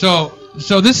 So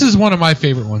this is one of my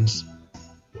favorite ones.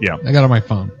 Yeah. I got it on my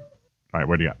phone. All right,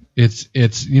 what do you got?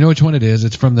 It's you know which one it is?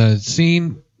 It's from the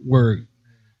scene where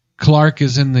Clark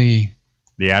is in the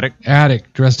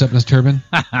attic dressed up in his turban.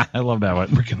 I love that one.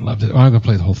 Freaking loved it. I'm not gonna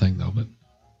play the whole thing though, but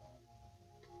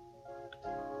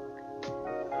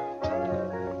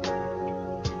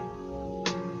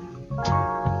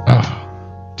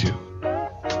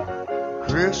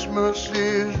Christmas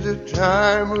is the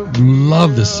time of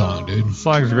love this song, dude. The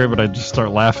song's great, but I just start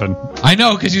laughing. I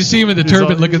know, because you see him in the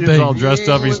turban looking thing. He's all dressed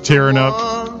up. He's tearing up.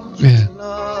 Yeah.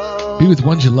 Be with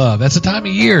ones you love. That's the time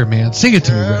of year, man. Sing it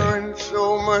to me, Ray.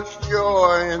 So much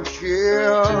joy and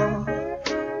cheer.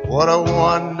 What a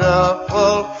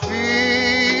wonderful feeling.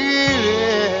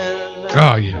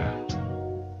 Oh, yeah.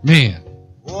 Man.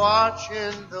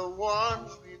 Watching the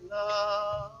ones we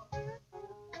love.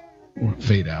 We'll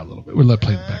fade out a little bit. We'll let it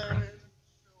play in the background.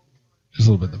 Just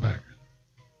a little bit in the background.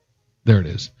 There it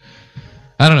is.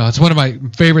 I don't know. It's one of my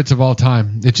favorites of all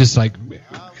time. It's just like,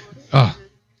 okay,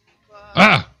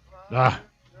 I'm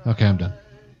done.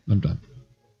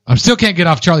 I still can't get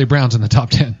off Charlie Brown's in the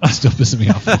top 10. It's still pissing me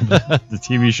off a little bit. The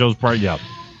TV show's part, yeah.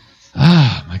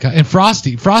 Ah, my God. And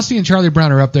Frosty and Charlie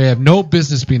Brown are up there. They have no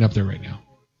business being up there right now.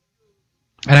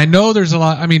 And I know there's a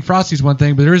lot. I mean, Frosty's one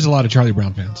thing, but there is a lot of Charlie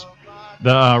Brown fans.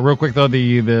 Real quick though,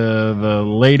 the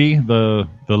lady, the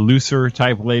looser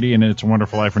type lady, and It's a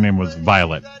Wonderful Life. Her name was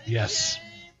Violet. Yes,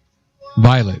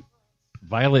 Violet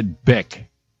Bick,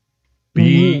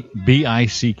 Bick.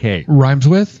 Rhymes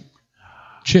with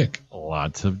chick.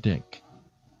 Lots of dick.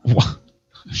 What?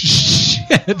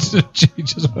 Shit! She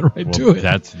just went right to it.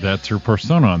 That's her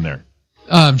persona on there.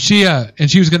 She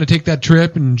was going to take that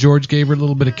trip, and George gave her a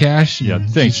little bit of cash. Yeah,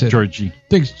 thanks, Georgie.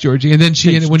 Thanks, Georgie. And then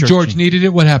when George needed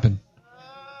it, what happened?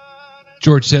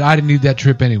 George said, I didn't need that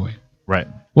trip anyway. Right.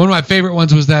 One of my favorite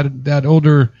ones was that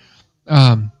older,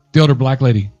 the older black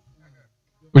lady.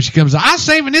 Where she comes, I'm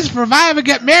saving this for if I ever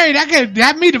get married. I can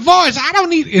have me divorced. I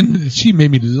don't need... And she made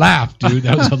me laugh, dude.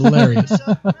 That was hilarious.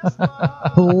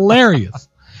 Hilarious.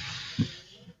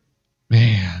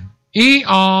 Man.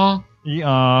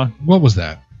 What was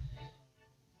that?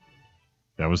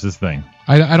 That was his thing.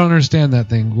 I don't understand that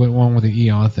thing, what went on with the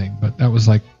eon thing, but that was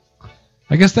like...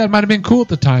 I guess that might have been cool at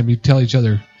the time. You'd tell each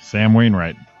other. Sam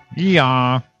Wainwright.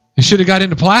 Yeah. He should have got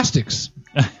into plastics.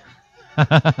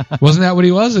 Wasn't that what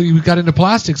he was? He got into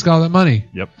plastics, got all that money.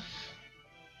 Yep.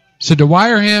 So to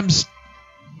wire him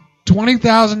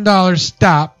 $20,000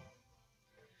 stop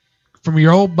from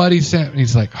your old buddy Sam. And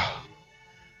he's like, oh.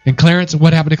 And Clarence,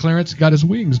 what happened to Clarence? He got his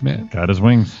wings, man. Got his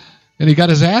wings. And he got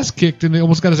his ass kicked, and he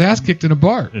almost got his ass kicked in a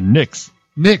bar. And Nick's.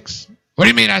 What do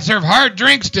you mean I serve hard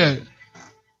drinks to...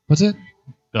 What's it?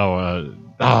 I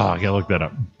gotta look that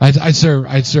up. I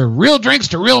serve real drinks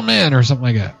to real men or something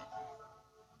like that.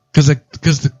 Because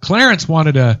the Clarence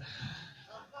wanted a.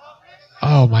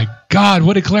 Oh my God!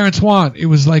 What did Clarence want? It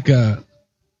was like a.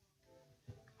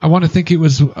 I want to think it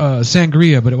was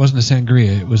sangria, but it wasn't a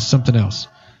sangria. It was something else.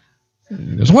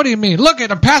 He goes, "What do you mean? Look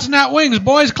at I'm passing out wings,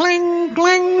 boys! Cling,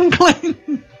 cling,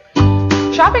 cling."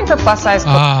 Shopping for plus size.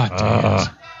 Damn it.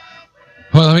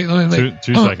 Well, let me make,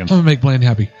 two seconds. I'm gonna make Blaine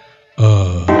happy.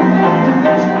 There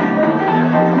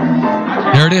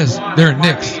it is. There at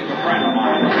Nick's.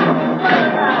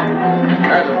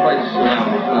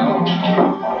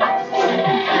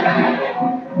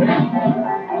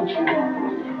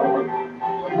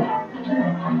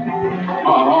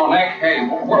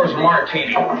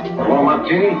 martini. Want a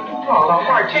martini? Oh, no,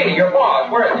 martini, your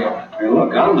boss. Where is he? Hey,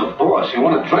 look, I'm the boss. You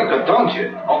want a drink or don't you?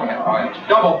 Okay, all right.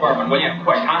 Double bourbon, will you?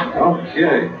 Quick, huh?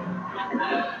 Okay.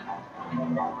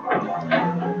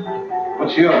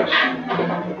 What's yours?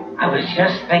 I was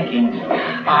just thinking,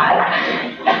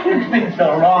 it's been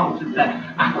so long since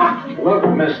I... Look,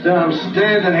 mister, I'm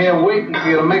standing here waiting for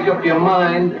you to make up your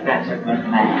mind. That's a good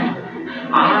man.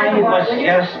 I was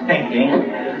just thinking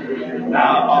of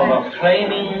a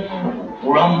flaming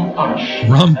rum punch.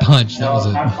 Rum punch, that was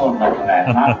it. Not cold enough for that,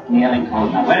 not nearly cold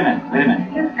enough. Wait a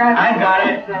minute. I got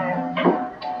it.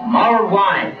 Mulled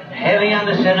wine, heavy on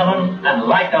the cinnamon and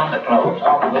light on the cloves.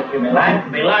 All with you, be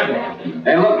lively.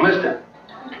 Hey, look, mister.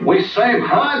 We save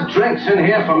hard drinks in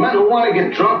here for men who want to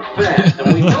get drunk fast,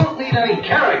 and we don't need any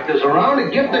characters around to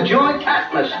give the joint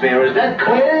atmosphere. Is that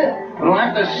clear? I don't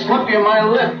have to slip you my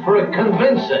lip for a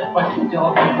convincer. What you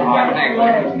talking about?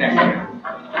 Next.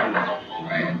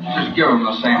 Just give him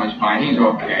the same as mine. He's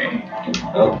okay.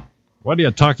 Why do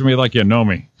you talk to me like you know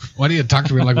me? Why do you talk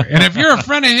to me like? And if you're a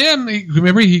friend of him,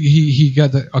 remember he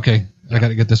got the. Okay, I got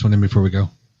to get this one in before we go.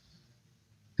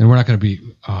 And we're not going to be.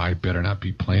 Oh, I better not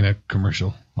be playing a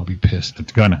commercial. I'll be pissed.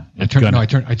 It's gonna. I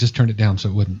just turned it down so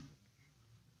it wouldn't.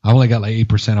 I only got like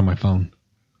 8% on my phone.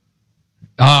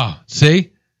 See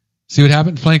what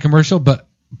happened? Playing commercial, but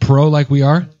pro like we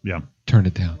are. Yeah. Turned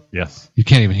it down. Yes. You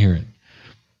can't even hear it.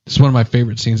 It's one of my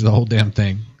favorite scenes of the whole damn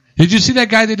thing. Did you see that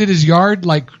guy that did his yard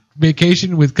like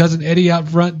vacation with cousin Eddie out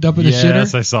front dumping the shitter?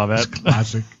 Yes, I saw that. It's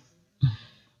classic.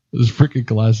 It was freaking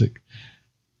classic.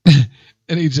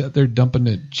 And he's out there dumping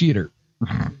the cheater.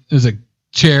 There's a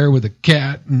chair with a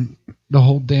cat and the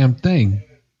whole damn thing.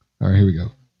 All right, here we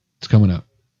go. It's coming up.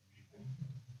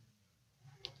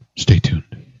 Stay tuned.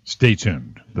 Stay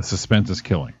tuned. The suspense is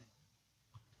killing.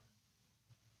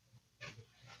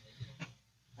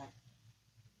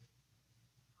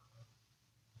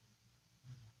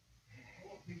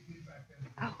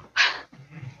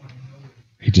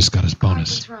 He just got his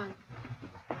bonus. What's wrong?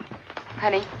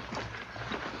 Honey?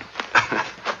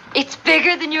 It's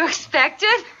bigger than you expected?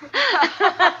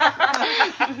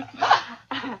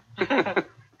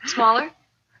 Smaller?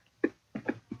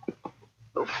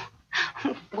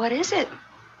 What is it?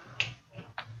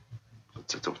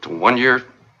 It's a 1-year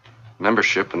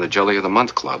membership in the Jelly of the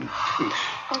Month Club.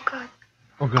 Oh, God.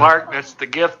 Clark, that's the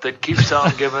gift that keeps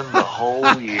on giving the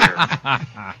whole year.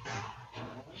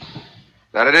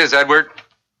 That it is, Edward.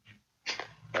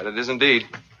 That it is indeed.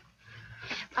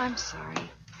 I'm sorry.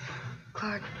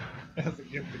 Clark.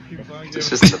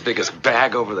 This isn't the biggest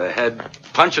bag over the head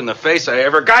punch in the face I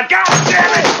ever got. God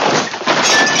damn it!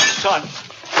 Son.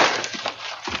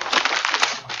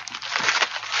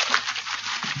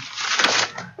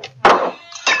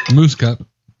 Moose cup.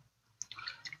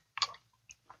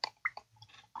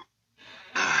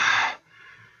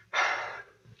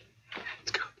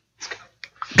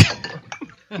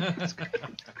 Let's go.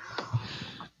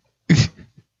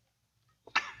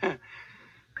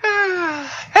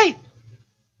 Hey!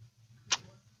 If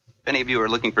any of you are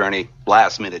looking for any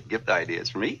last-minute gift ideas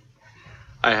for me,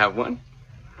 I have one.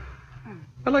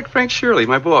 I like Frank Shirley,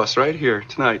 my boss, right here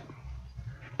tonight.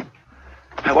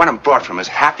 I want him brought from his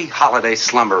happy holiday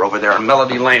slumber over there on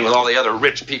Melody Lane with all the other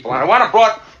rich people, and I want him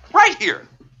brought right here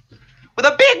with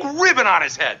a big ribbon on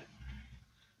his head.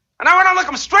 And I want to look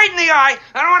him straight in the eye,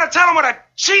 and I want to tell him what a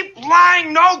cheap,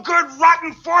 lying, no-good,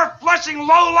 rotten, four-flushing,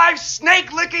 low-life,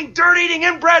 snake-licking, dirt-eating,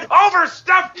 inbred,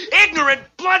 overstuffed, ignorant,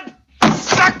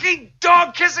 blood-sucking,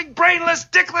 dog-kissing, brainless,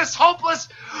 dickless, hopeless,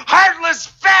 heartless,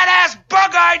 fat-ass,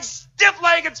 bug-eyed,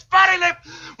 stiff-legged, spotty-lipped,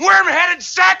 worm-headed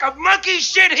sack of monkey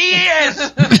shit he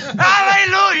is.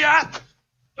 Hallelujah!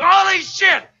 Holy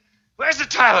shit! Where's the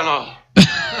Tylenol?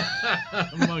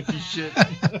 Monkey shit.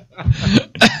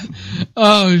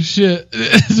 Oh, shit.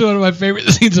 This is one of my favorite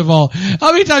scenes of all.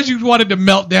 How many times you wanted to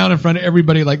melt down in front of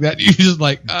everybody like that? You just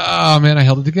like, oh, man, I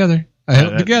held it together.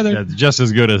 Yeah, just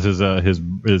as good as his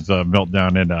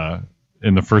meltdown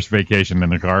in the first vacation in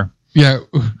the car. Yeah.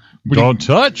 Don't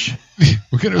touch.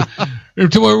 We're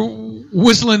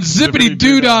whistling zippity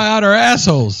doodah out our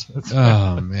assholes.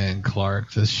 Oh, man,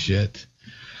 Clark, this shit.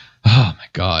 Oh, my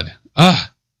God.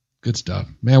 Good stuff.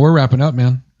 Man, we're wrapping up,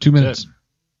 man. 2 minutes.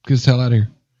 Get the hell out of here.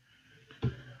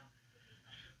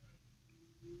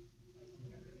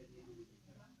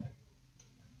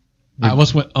 I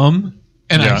almost went and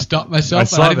I stopped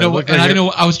myself. I didn't know.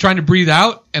 I was trying to breathe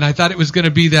out, and I thought it was going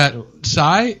to be that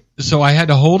sigh, so I had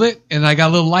to hold it, and I got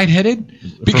a little lightheaded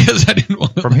because I didn't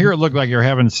want. From here, it looked like you're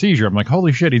having a seizure. I'm like,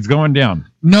 holy shit, he's going down.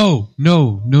 No.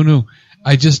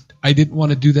 I didn't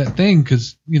want to do that thing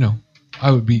because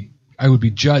I would be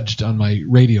judged on my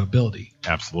radio ability.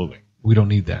 Absolutely. We don't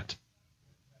need that.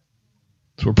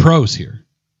 So we're pros here.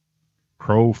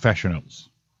 Professionals.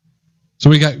 So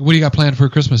what do you got planned for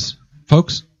Christmas,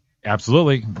 folks?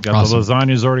 Absolutely. Got Awesome. the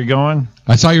lasagnas already going.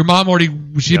 I saw your mom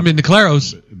she'd been to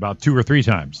Claro's. About 2 or 3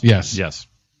 times. Yes. Yes.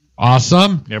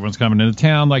 Awesome. Everyone's coming into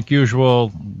town like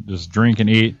usual. Just drink and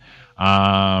eat.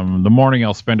 The morning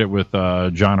I'll spend it with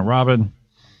John and Robin.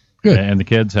 Good. And the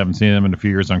kids. Haven't seen them in a few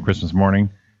years on Christmas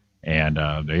morning. And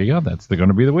there you go. That's going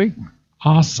to be the week.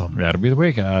 Awesome. That'll be the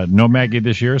week. No Maggie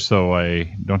this year, so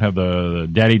I don't have the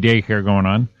daddy daycare going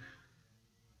on.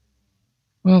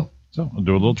 Well, so I'll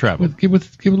do a little travel. Give a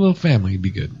little family, it'd be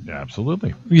good.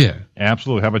 Absolutely. Yeah.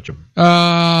 Absolutely. How about you?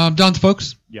 Don's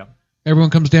folks. Yeah.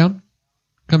 Everyone comes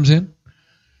in,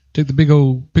 take the big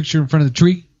old picture in front of the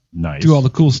tree. Nice. Do all the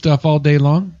cool stuff all day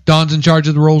long. Dawn's in charge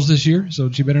of the rolls this year,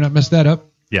 so she better not mess that up.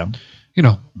 Yeah. You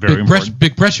know, Very important.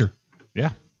 Big pressure.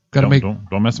 Yeah. Got to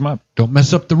don't mess them up. Don't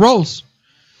mess up the rolls.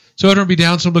 So everyone will be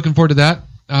down, so I'm looking forward to that.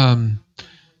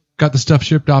 Got the stuff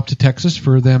shipped off to Texas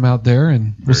for them out there,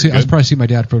 and we'll see. I'll probably see my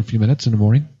dad for a few minutes in the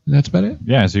morning, and that's about it.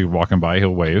 Yeah, as you're walking by,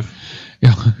 he'll wave.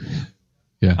 Yeah.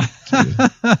 Yeah.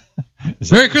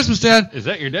 Merry Christmas, Dad. Is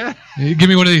that your dad? Give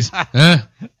me one of these. Wave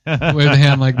the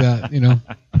hand like that.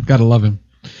 Gotta love him.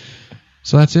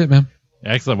 So that's it, man.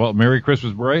 Excellent. Well, Merry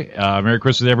Christmas, Bray. Merry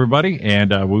Christmas, everybody,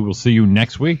 and we will see you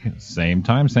next week. Same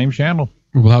time, same channel.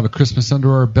 We'll have a Christmas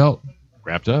under our belt.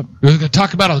 Wrapped up. We're going to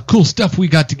talk about all the cool stuff we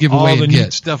got to give away All the and neat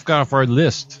get. stuff got off our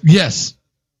list. Yes.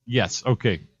 Yes.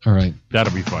 Okay. All right.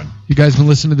 That'll be fun. You guys been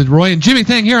listening to the Roy and Jimmy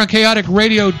thing here on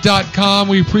chaoticradio.com.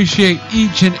 We appreciate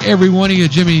each and every one of you.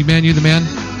 Jimmy, man, you the man.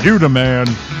 You the man.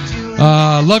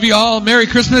 Love you all. Merry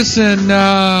Christmas, and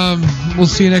we'll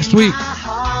see you next week.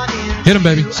 Hit 'em,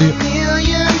 baby. See you.